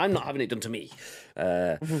chats. I'm not having it done to me.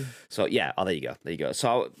 So yeah, there you go.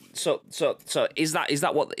 So is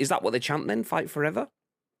that what they chant then? Fight Forever?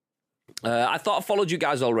 I thought I followed you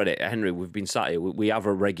guys already, Henry. We've been sat here. We have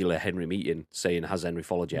a regular Henry meeting saying, "Has Henry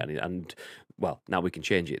followed you?" And well, now we can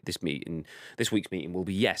change it. This week's meeting will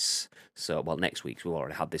be yes. So, well, next week's we've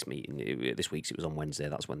already had this meeting. This week's it was on Wednesday.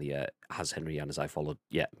 That's when the "Has Henry and Has I followed?"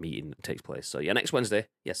 meeting takes place. So yeah, next Wednesday.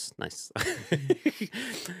 Yes, nice. I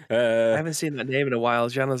haven't seen that name in a while.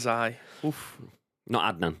 Janazai. Oof.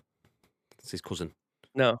 Not Adnan. It's his cousin.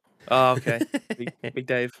 No. Oh, okay. Big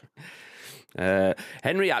Dave.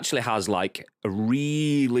 Henry actually has like a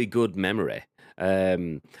really good memory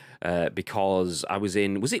because I was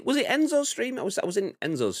in was it Enzo's stream? I was in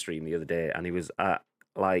Enzo's stream the other day, and he was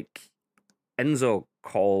like Enzo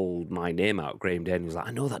called my name out. Graham Dane was like,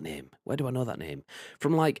 "I know that name. Where do I know that name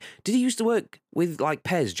from? Like, did he used to work with like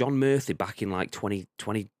Pez, John Murphy back in like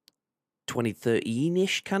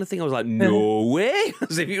 2013-ish kind of thing?" I was like, no way,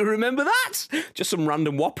 as if you remember that. Just some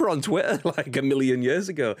random whopper on Twitter like a million years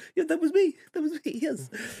ago. Yeah, that was me, yes.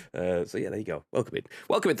 So yeah, there you go. Welcome in.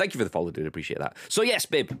 Thank you for the follow, dude. Appreciate that. So yes,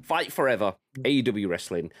 Bib, Fight Forever, AEW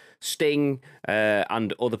Wrestling, Sting,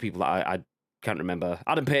 and other people that I can't remember.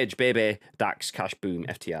 Adam Page, Baby, Dax, Cash Boom,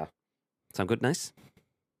 FTR. Sound good? Nice?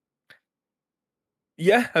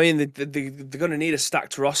 Yeah, I mean, they're going to need a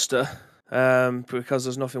stacked roster. Because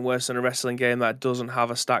there's nothing worse than a wrestling game that doesn't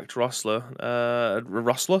have a stacked roster. Doesn't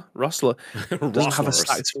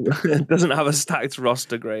have a stacked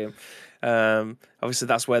roster, Graham. Obviously,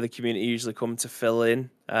 that's where the community usually come to fill in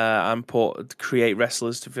and create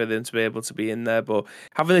wrestlers for them to be able to be in there. But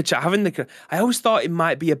I always thought it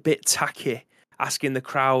might be a bit tacky, asking the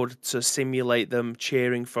crowd to simulate them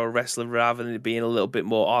cheering for a wrestler rather than it being a little bit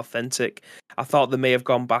more authentic. I thought they may have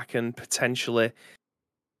gone back and potentially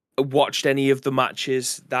watched any of the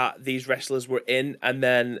matches that these wrestlers were in and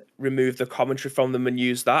then remove the commentary from them and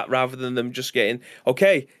use that rather than them just getting,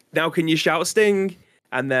 okay, now can you shout Sting?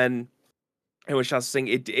 And then everyone shouts Sting.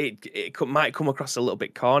 It might come across a little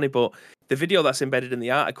bit corny, but the video that's embedded in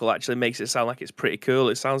the article actually makes it sound like it's pretty cool.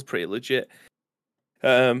 It sounds pretty legit.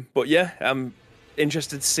 But yeah, I'm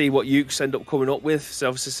interested to see what Ukes end up coming up with. So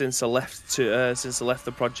obviously since I left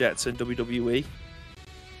the project in WWE.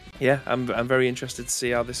 Yeah, I'm very interested to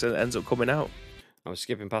see how this ends up coming out. I was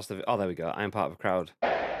skipping past the... Oh, there we go. I am part of a crowd.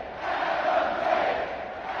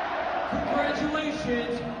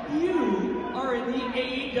 Congratulations, you are in the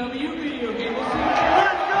AEW video game.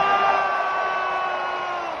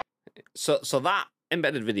 So that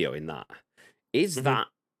embedded video in that, is that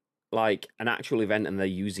like an actual event and they're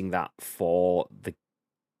using that for the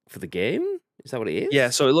game? Is that what it is?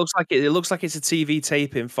 Yeah, so it looks like it's a TV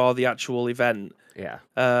taping for the actual event. Yeah.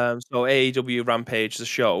 So AEW Rampage, the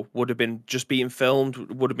show, would have been just being filmed,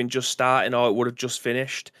 would have been just starting, or it would have just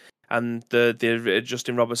finished. And the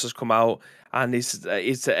Justin Roberts has come out, and it's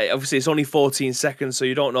obviously it's only 14 seconds, so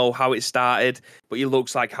you don't know how it started, but it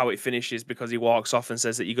looks like how it finishes because he walks off and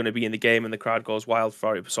says that you're going to be in the game, and the crowd goes wild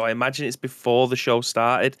for it. So I imagine it's before the show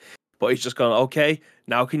started, but he's just gone, okay,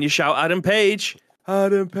 now can you shout Adam Page?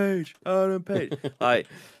 Adam Page. Like,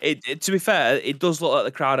 to be fair, it does look like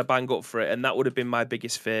the crowd are bang up for it, and that would have been my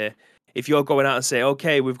biggest fear. If you're going out and say,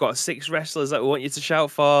 okay, we've got 6 wrestlers that we want you to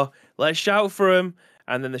shout for, let's shout for them,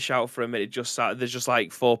 and then they shout for him, and there's just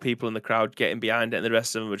like 4 people in the crowd getting behind it, and the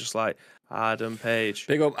rest of them are just like, Adam Page.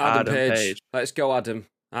 Big up Adam Page. Let's go, Adam.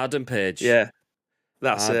 Adam Page. Yeah,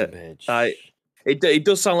 that's Adam it. Page. It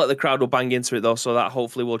does sound like the crowd will bang into it, though, so that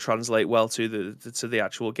hopefully will translate well to the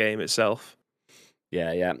actual game itself.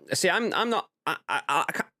 Yeah. See, I'm not. I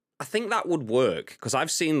think that would work because I've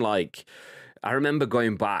seen like, I remember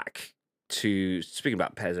going back to speaking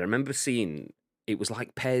about Pez. I remember seeing it was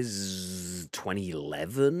like Pez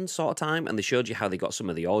 2011 sort of time, and they showed you how they got some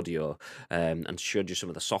of the audio and showed you some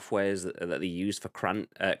of the softwares that they used for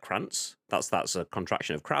crants. That's a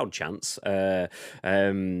contraction of crowd chants,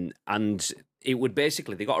 and it would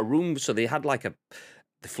basically they got a room, so they had like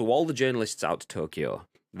they flew all the journalists out to Tokyo.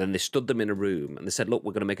 Then they stood them in a room and they said, look,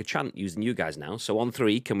 we're going to make a chant using you guys now. So on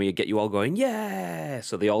 3, can we get you all going, yeah?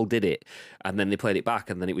 So they all did it. And then they played it back.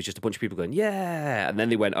 And then it was just a bunch of people going, yeah. And then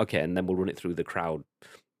they went, okay, and then we'll run it through the crowd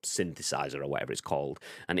synthesizer or whatever it's called.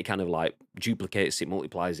 And it kind of like duplicates it,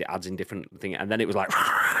 multiplies it, adds in different things. And then it was like...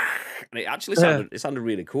 And it actually sounded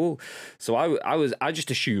really cool. So I just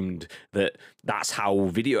assumed that that's how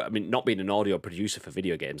video. I mean, not being an audio producer for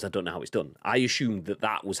video games, I don't know how it's done. I assumed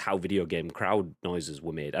that was how video game crowd noises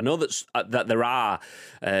were made. I know that there are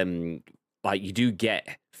like you do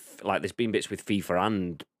get like there's been bits with FIFA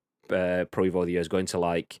and Pro Evo over the years going to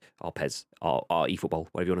like or PES or eFootball,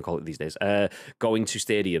 whatever you want to call it these days, going to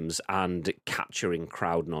stadiums and capturing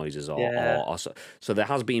crowd noises or so there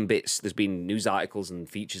has been bits, there's been news articles and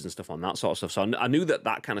features and stuff on that sort of stuff. So I knew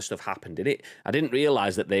that kind of stuff happened in it. I didn't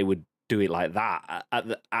realize that they would do it like that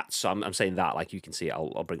so I'm saying that, like, you can see it,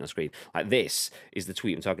 I'll bring it on screen. Like, this is the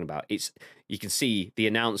tweet I'm talking about. You can see the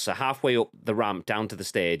announcer halfway up the ramp down to the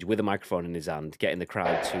stage with a microphone in his hand, getting the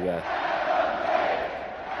crowd to shout.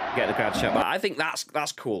 But I think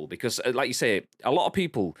that's cool because, like you say, a lot of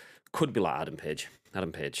people could be like Adam Page.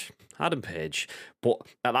 But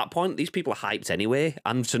at that point, these people are hyped anyway.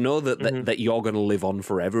 And to know that you're going to live on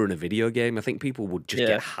forever in a video game, I think people would just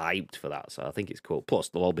get hyped for that. So I think it's cool. Plus,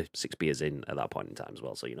 they'll all be 6 beers in at that point in time as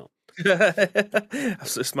well. So, you know.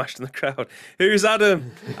 Absolutely smashed in the crowd. Who's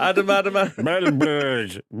Adam? Adam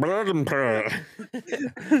Page.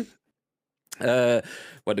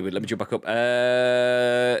 Let me jump back up.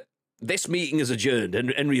 This meeting is adjourned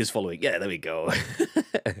and Henry is following. Yeah, there we go.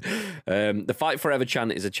 The Fight Forever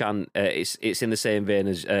chant is a chant. It's in the same vein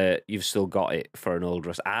as You've Still Got It for an old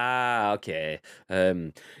wrestler. Ah, okay.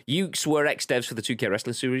 Ukes were ex-devs for the 2K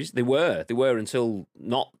Wrestling series. They were until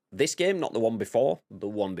not this game, not the one before. The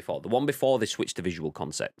one before they switched to visual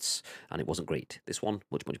concepts, and it wasn't great. This one,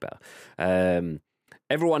 much better.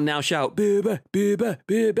 Everyone now shout "Booba, booba,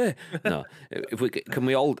 booba." No, can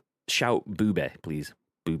we all shout "Booba," please?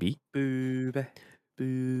 Booby, booba,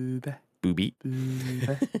 booba, booby.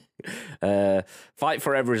 Fight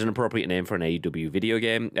Forever is an appropriate name for an AEW video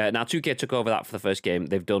game. Now 2K took over that for the first game.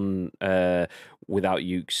 They've done without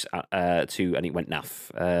Ukes 2, and it went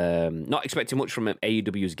naff. Not expecting much from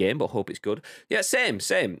AEW's game, but hope it's good. Yeah, same.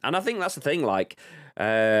 And I think that's the thing. Like,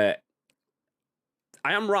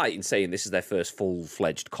 I am right in saying this is their first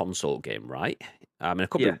full-fledged console game, right? I mean,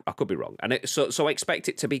 I could be wrong. And so expect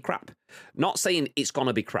it to be crap. Not saying it's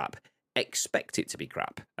gonna be crap. Expect it to be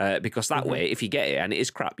crap, because that way, if you get it and it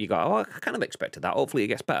is crap, you go, oh, I kind of expected that. Hopefully, it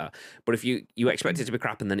gets better. But if you expect it to be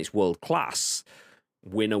crap and then it's world class,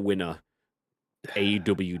 winner.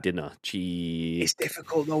 AEW dinner. Gee, it's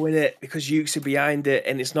difficult though, isn't it? Because Ukes are behind it,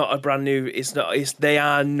 and it's not a brand new. They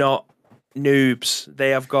are not noobs. They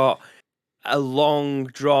have got a long,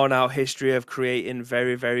 drawn-out history of creating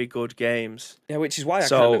very, very good games. Yeah, which is why I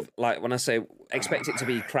kind of, like, when I say expect it to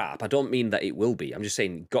be crap, I don't mean that it will be. I'm just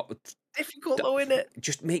saying, difficult though, isn't it?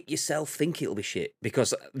 Just make yourself think it'll be shit,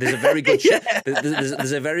 because there's a very good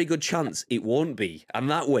there's a very good chance it won't be, and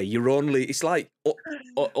that way it's like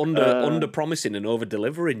under promising and over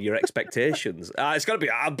delivering your expectations. It's got to be,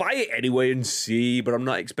 I'll buy it anyway and see, but I'm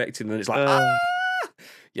not expecting, and it's like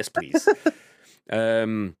yes, please.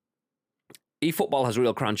 eFootball has a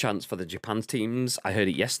real crown chance for the Japan teams. I heard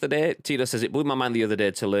it yesterday. Tito says, it blew my mind the other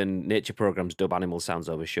day to learn nature programs dub animal sounds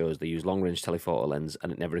over shows. They use long-range telephoto lens,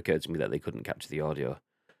 and it never occurred to me that they couldn't capture the audio.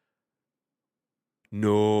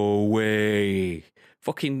 No way.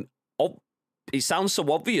 Fucking... it sounds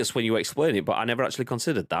so obvious when you explain it, but I never actually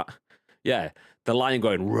considered that. Yeah, the lion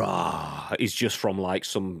going, rah, is just from, like,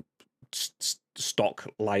 some stock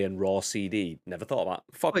lion raw CD. Never thought of that.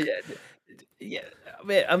 Fuck. Oh, yeah.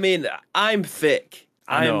 I mean, I'm thick.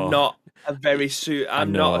 I'm not a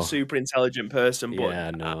not a super intelligent person, but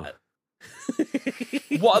yeah, no.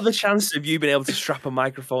 What are the chances of you being able to strap a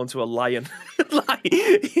microphone to a lion,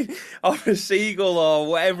 or a seagull, or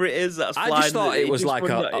whatever it is that's flying? I just thought it was like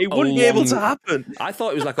it wouldn't be able to happen. I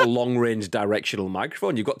thought it was like a long-range directional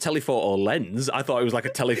microphone. You've got telephoto lens. I thought it was like a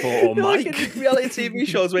telephoto mic. Like reality TV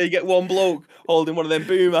shows where you get one bloke holding one of them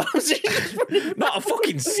boom arms. Not a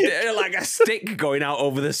fucking like a stick going out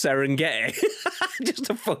over the Serengeti. Just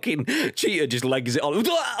a fucking cheetah just legs it on.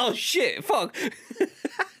 Oh shit! Fuck.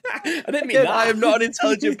 I didn't mean that. I am not an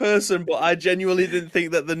intelligent person, but I genuinely didn't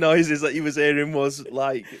think that the noises that he was hearing was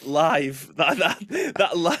like live.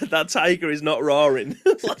 That tiger is not roaring.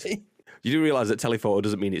 Like... You do realise that telephoto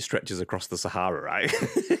doesn't mean it stretches across the Sahara, right?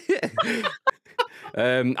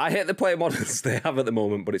 I hate the player models they have at the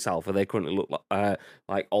moment, but it's alpha. They currently look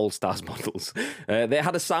like all-stars models. They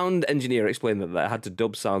had a sound engineer explain that they had to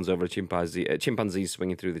dub sounds over a chimpanzee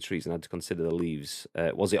swinging through the trees and had to consider the leaves.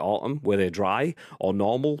 Was it autumn? Were they dry or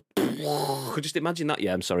normal? Could just imagine that.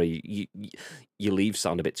 Yeah, I'm sorry. Your leaves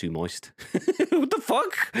sound a bit too moist. What the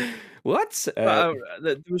fuck? What?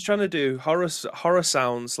 They was trying to do horror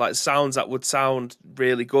sounds, like sounds that would sound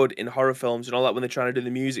really good in horror films and all that when they're trying to do the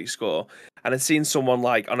music score. And I'd seen someone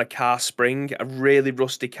like on a car spring, a really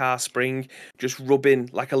rusty car spring, just rubbing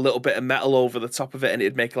like a little bit of metal over the top of it, and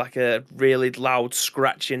it'd make like a really loud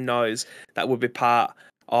scratching noise that would be part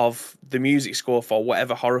of the music score for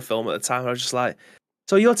whatever horror film at the time. I was just like,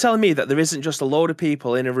 so you're telling me that there isn't just a load of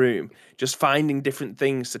people in a room just finding different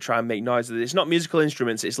things to try and make noise? It's not musical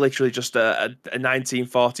instruments. It's literally just a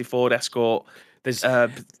 1940 Ford Escort. There's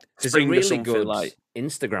a really good like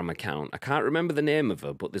Instagram account. I can't remember the name of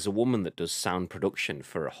her, but there's a woman that does sound production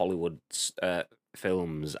for Hollywood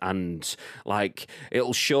films, and like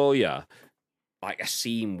it'll show you like a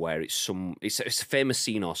scene where it's a famous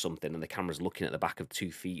scene or something, and the camera's looking at the back of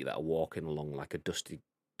 2 feet that are walking along like a dusty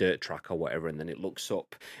dirt track or whatever, and then it looks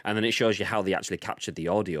up and then it shows you how they actually captured the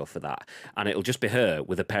audio for that, and it'll just be her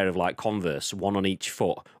with a pair of like Converse, one on each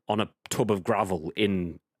foot, on a tub of gravel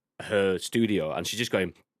in her studio, and she's just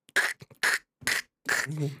going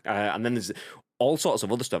and then there's all sorts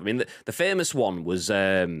of other stuff. I mean, the famous one was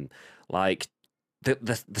like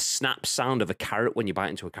the snap sound of a carrot when you bite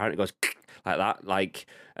into a carrot. It goes like that. Like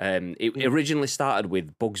it originally started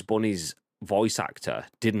with Bugs Bunny's voice actor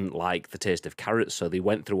didn't like the taste of carrots, so they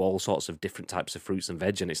went through all sorts of different types of fruits and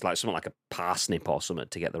veg, and it's like something like a parsnip or something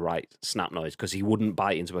to get the right snap noise, because he wouldn't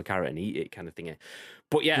bite into a carrot and eat it, kind of thing.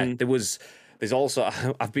 But yeah, there's also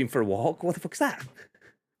I've been for a walk. What the fuck's that?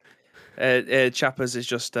 Chappers is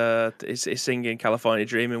just is singing California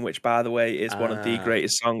Dreaming, which by the way is one of the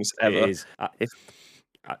greatest songs ever. It is.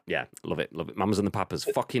 Yeah, love it. Mamas and the Papas,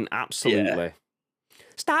 fucking absolutely. Yeah.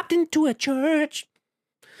 Stopped into a church.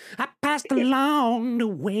 I passed along the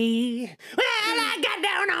way. Well, I got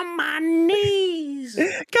down on my knees.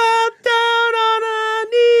 Got down on our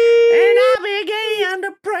knees. And I began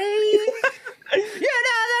to pray. You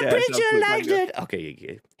know, the preacher likes it.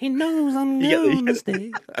 Okay, he knows I'm going to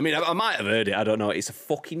stay. I mean, I might have heard it. I don't know. It's a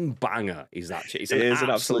fucking banger. It's an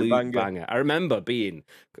absolute banger. I remember being,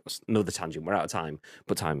 another tangent, we're out of time,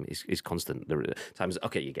 but time is constant. Time's,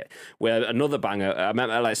 okay, you get. Well, another banger. I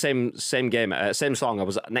remember, like, same game, same song. I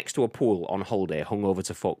was next to a pool on holiday, hungover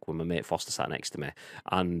to fuck, when my mate Foster sat next to me.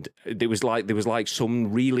 And there was like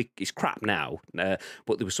some really, it's crap now,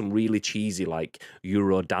 but there was some really cheesy, like,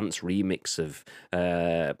 Euro dance remix of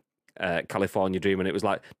California Dream, and it was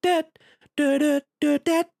like and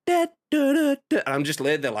I'm just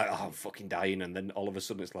laid there like, oh, I'm fucking dying, and then all of a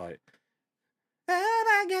sudden it's like, and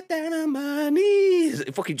I get down on my knees.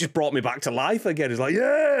 It fucking just brought me back to life again. It's like,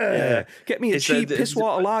 yeah. Get me a cheap piss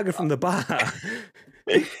water lager from the bar.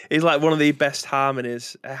 It's like one of the best harmony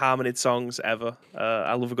songs ever.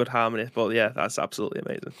 I love a good harmony, but yeah, that's absolutely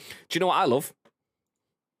amazing. Do you know what I love?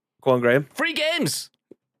 Go on, Graham. Free games.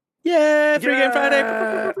 Yeah, Free Game Friday.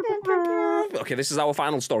 Okay, this is our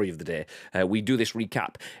final story of the day. We do this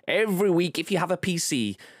recap every week. If you have a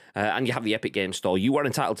PC and you have the Epic Games Store, you are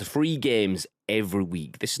entitled to free games every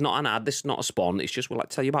week. This is not an ad. This is not a spawn. It's just we like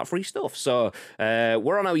to tell you about free stuff. So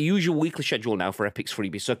we're on our usual weekly schedule now for Epic's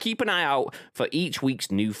freebies. So keep an eye out for each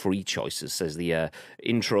week's new free choices, says the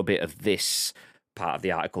intro bit of this part of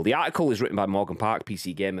the article. The article is written by Morgan Park,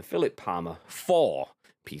 PC Gamer, Philip Palmer for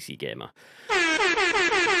PC Gamer.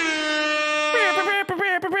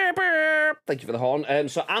 Thank you for the horn.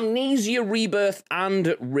 So Amnesia Rebirth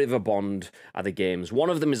and River Bond are the games. One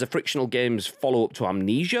of them is a frictional game's follow-up to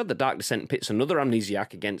Amnesia. The Dark Descent pits another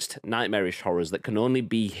amnesiac against nightmarish horrors that can only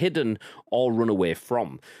be hidden or run away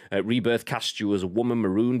from. Rebirth casts you as a woman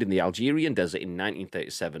marooned in the Algerian desert in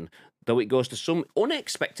 1937, though it goes to some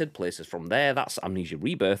unexpected places from there. That's Amnesia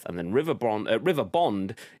Rebirth. And then River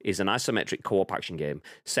Bond is an isometric co-op action game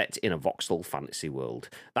set in a voxel fantasy world.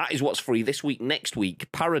 That is what's free this week. Next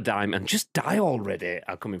week, Paradigm and Just Die Already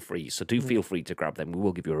are coming free, so do feel free to grab them. We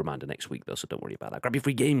will give you a reminder next week, though, so don't worry about that. Grab your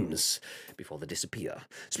free games before they disappear.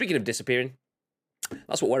 Speaking of disappearing,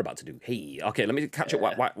 that's what we're about to do. Hey, okay, let me catch up.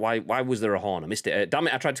 Why was there a horn? I missed it. Damn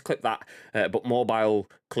it, I tried to clip that, but mobile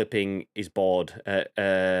clipping is bored.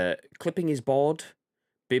 Clipping is bored.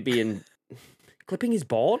 Bibby and... Clipping is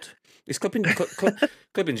bored? Is clipping...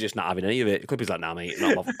 Clipping's just not having any of it. Clipping's like, nah, mate,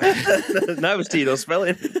 not love. That was Tito's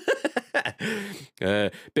spelling.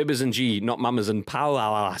 Bibbers and G, not mamas and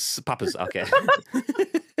papas. Okay.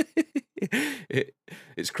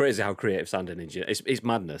 It's crazy how creative sounding is. It's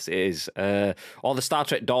madness. It is. Or the Star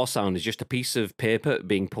Trek door sound is just a piece of paper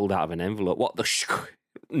being pulled out of an envelope. What the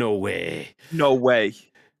No way. No way.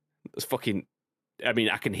 It's fucking... I mean,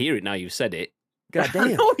 I can hear it now you've said it. God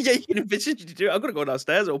damn. Oh, yeah, you can envision you to do it. I'm going to go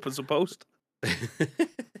downstairs, open some post.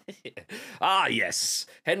 Ah, yes.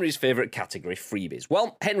 Henry's favourite category, freebies.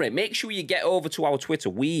 Well, Henry, make sure you get over to our Twitter.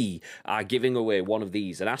 We are giving away one of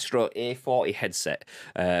these, an Astro A40 headset.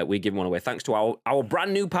 We're giving one away thanks to our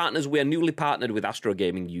brand new partners. We are newly partnered with Astro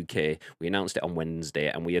Gaming UK. We announced it on Wednesday,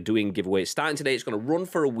 and we are doing giveaways. Starting today, it's going to run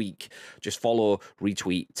for a week. Just follow,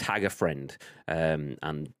 retweet, tag a friend,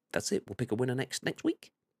 and that's it. We'll pick a winner next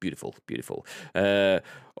week. Beautiful, beautiful.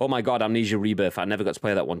 Oh my God, Amnesia Rebirth. I never got to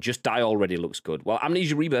play that one. Just Die already looks good. Well,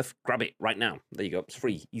 Amnesia Rebirth, grab it right now. There you go. It's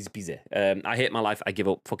free. Easy peasy. I hate my life. I give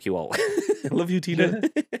up. Fuck you all. Love you, Tina.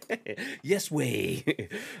 Yes, way.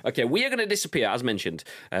 Okay, we are going to disappear, as mentioned.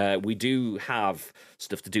 We do have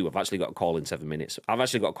stuff to do. I've actually got a call in 7 minutes. I've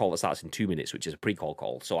actually got a call that starts in 2 minutes, which is a pre-call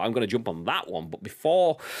call. So I'm going to jump on that one. But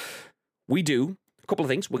before we do... A couple of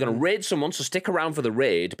things. We're going to raid someone, so stick around for the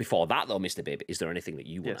raid. Before that, though, Mr. Bibb, is there anything that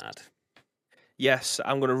you want to add? Yes,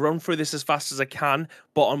 I'm going to run through this as fast as I can,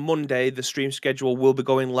 but on Monday, the stream schedule will be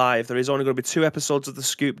going live. There is only going to be 2 episodes of The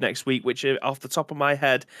Scoop next week, which, off the top of my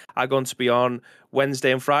head, are going to be on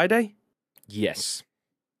Wednesday and Friday. Yes.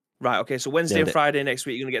 Right, okay, so Wednesday and Friday next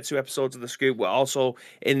week, you're going to get 2 episodes of The Scoop. We're also,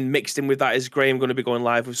 mixed in with that is Graham going to be going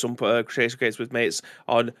live with some Creates with Mates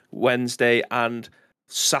on Wednesday and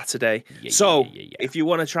Saturday. If you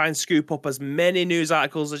want to try and scoop up as many news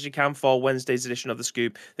articles as you can for Wednesday's edition of The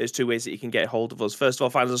Scoop, there's 2 ways that you can get hold of us. First of all,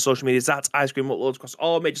 find us on social media. That's Ice Cream Uploads across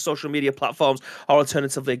all major social media platforms, or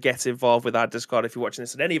alternatively, get involved with our Discord. If you're watching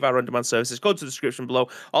this on any of our on-demand services, go to the description below.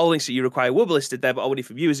 All links that you require will be listed there, but all we need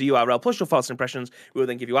from you is a URL plus your thoughts and impressions. We will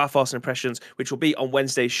then give you our thoughts and impressions, which will be on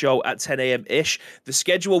Wednesday's show at 10 a.m.-ish. The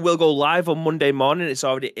schedule will go live on Monday morning. It's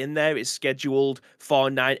already in there. It's scheduled for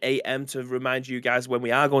 9 a.m. to remind you guys when we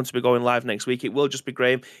are going to be going live next week. It will just be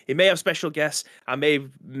Graham. He may have special guests. I might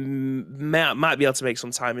be able to make some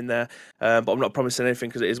time in there, but I'm not promising anything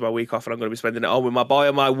because it is my week off and I'm going to be spending it all with my boy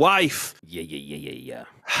and my wife. Yeah.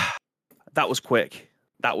 That was quick.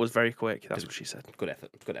 That was very quick. That's what she said. Good effort.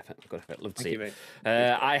 Love to see Thank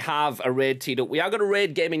it. I have a raid teed up. We are going to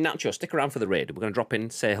raid Gaming Nacho. Stick around for the raid. We're going to drop in,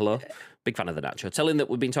 say hello. Big fan of the Nacho. Tell him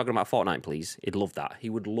that we've been talking about Fortnite, please. He'd love that.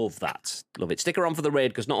 He would love that. Love it. Stick around for the raid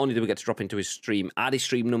because not only do we get to drop into his stream, add his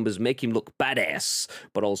stream numbers, make him look badass,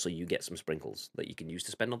 but also you get some sprinkles that you can use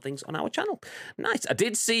to spend on things on our channel. Nice. I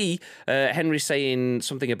did see Henry saying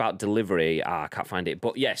something about delivery. I can't find it.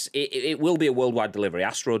 But yes, it will be a worldwide delivery.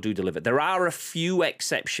 Astro do deliver. There are a few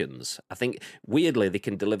exceptions. I think, weirdly, they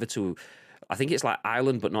can deliver to... I think it's like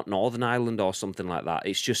Ireland, but not Northern Ireland or something like that.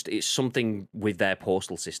 It's something with their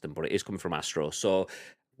postal system, but it is coming from Astro. So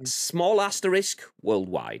small asterisk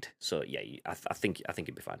worldwide. So yeah, I think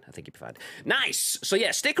it'd be fine. Nice. So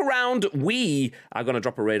yeah, stick around. We are going to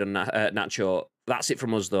drop a raid on Nacho. That's it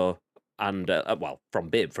from us though. And well, from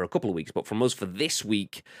Bib for a couple of weeks, but from us for this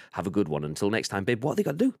week. Have a good one. Until next time, Bib. What have they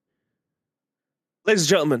got to do? Ladies and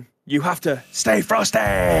gentlemen, you have to stay frosty.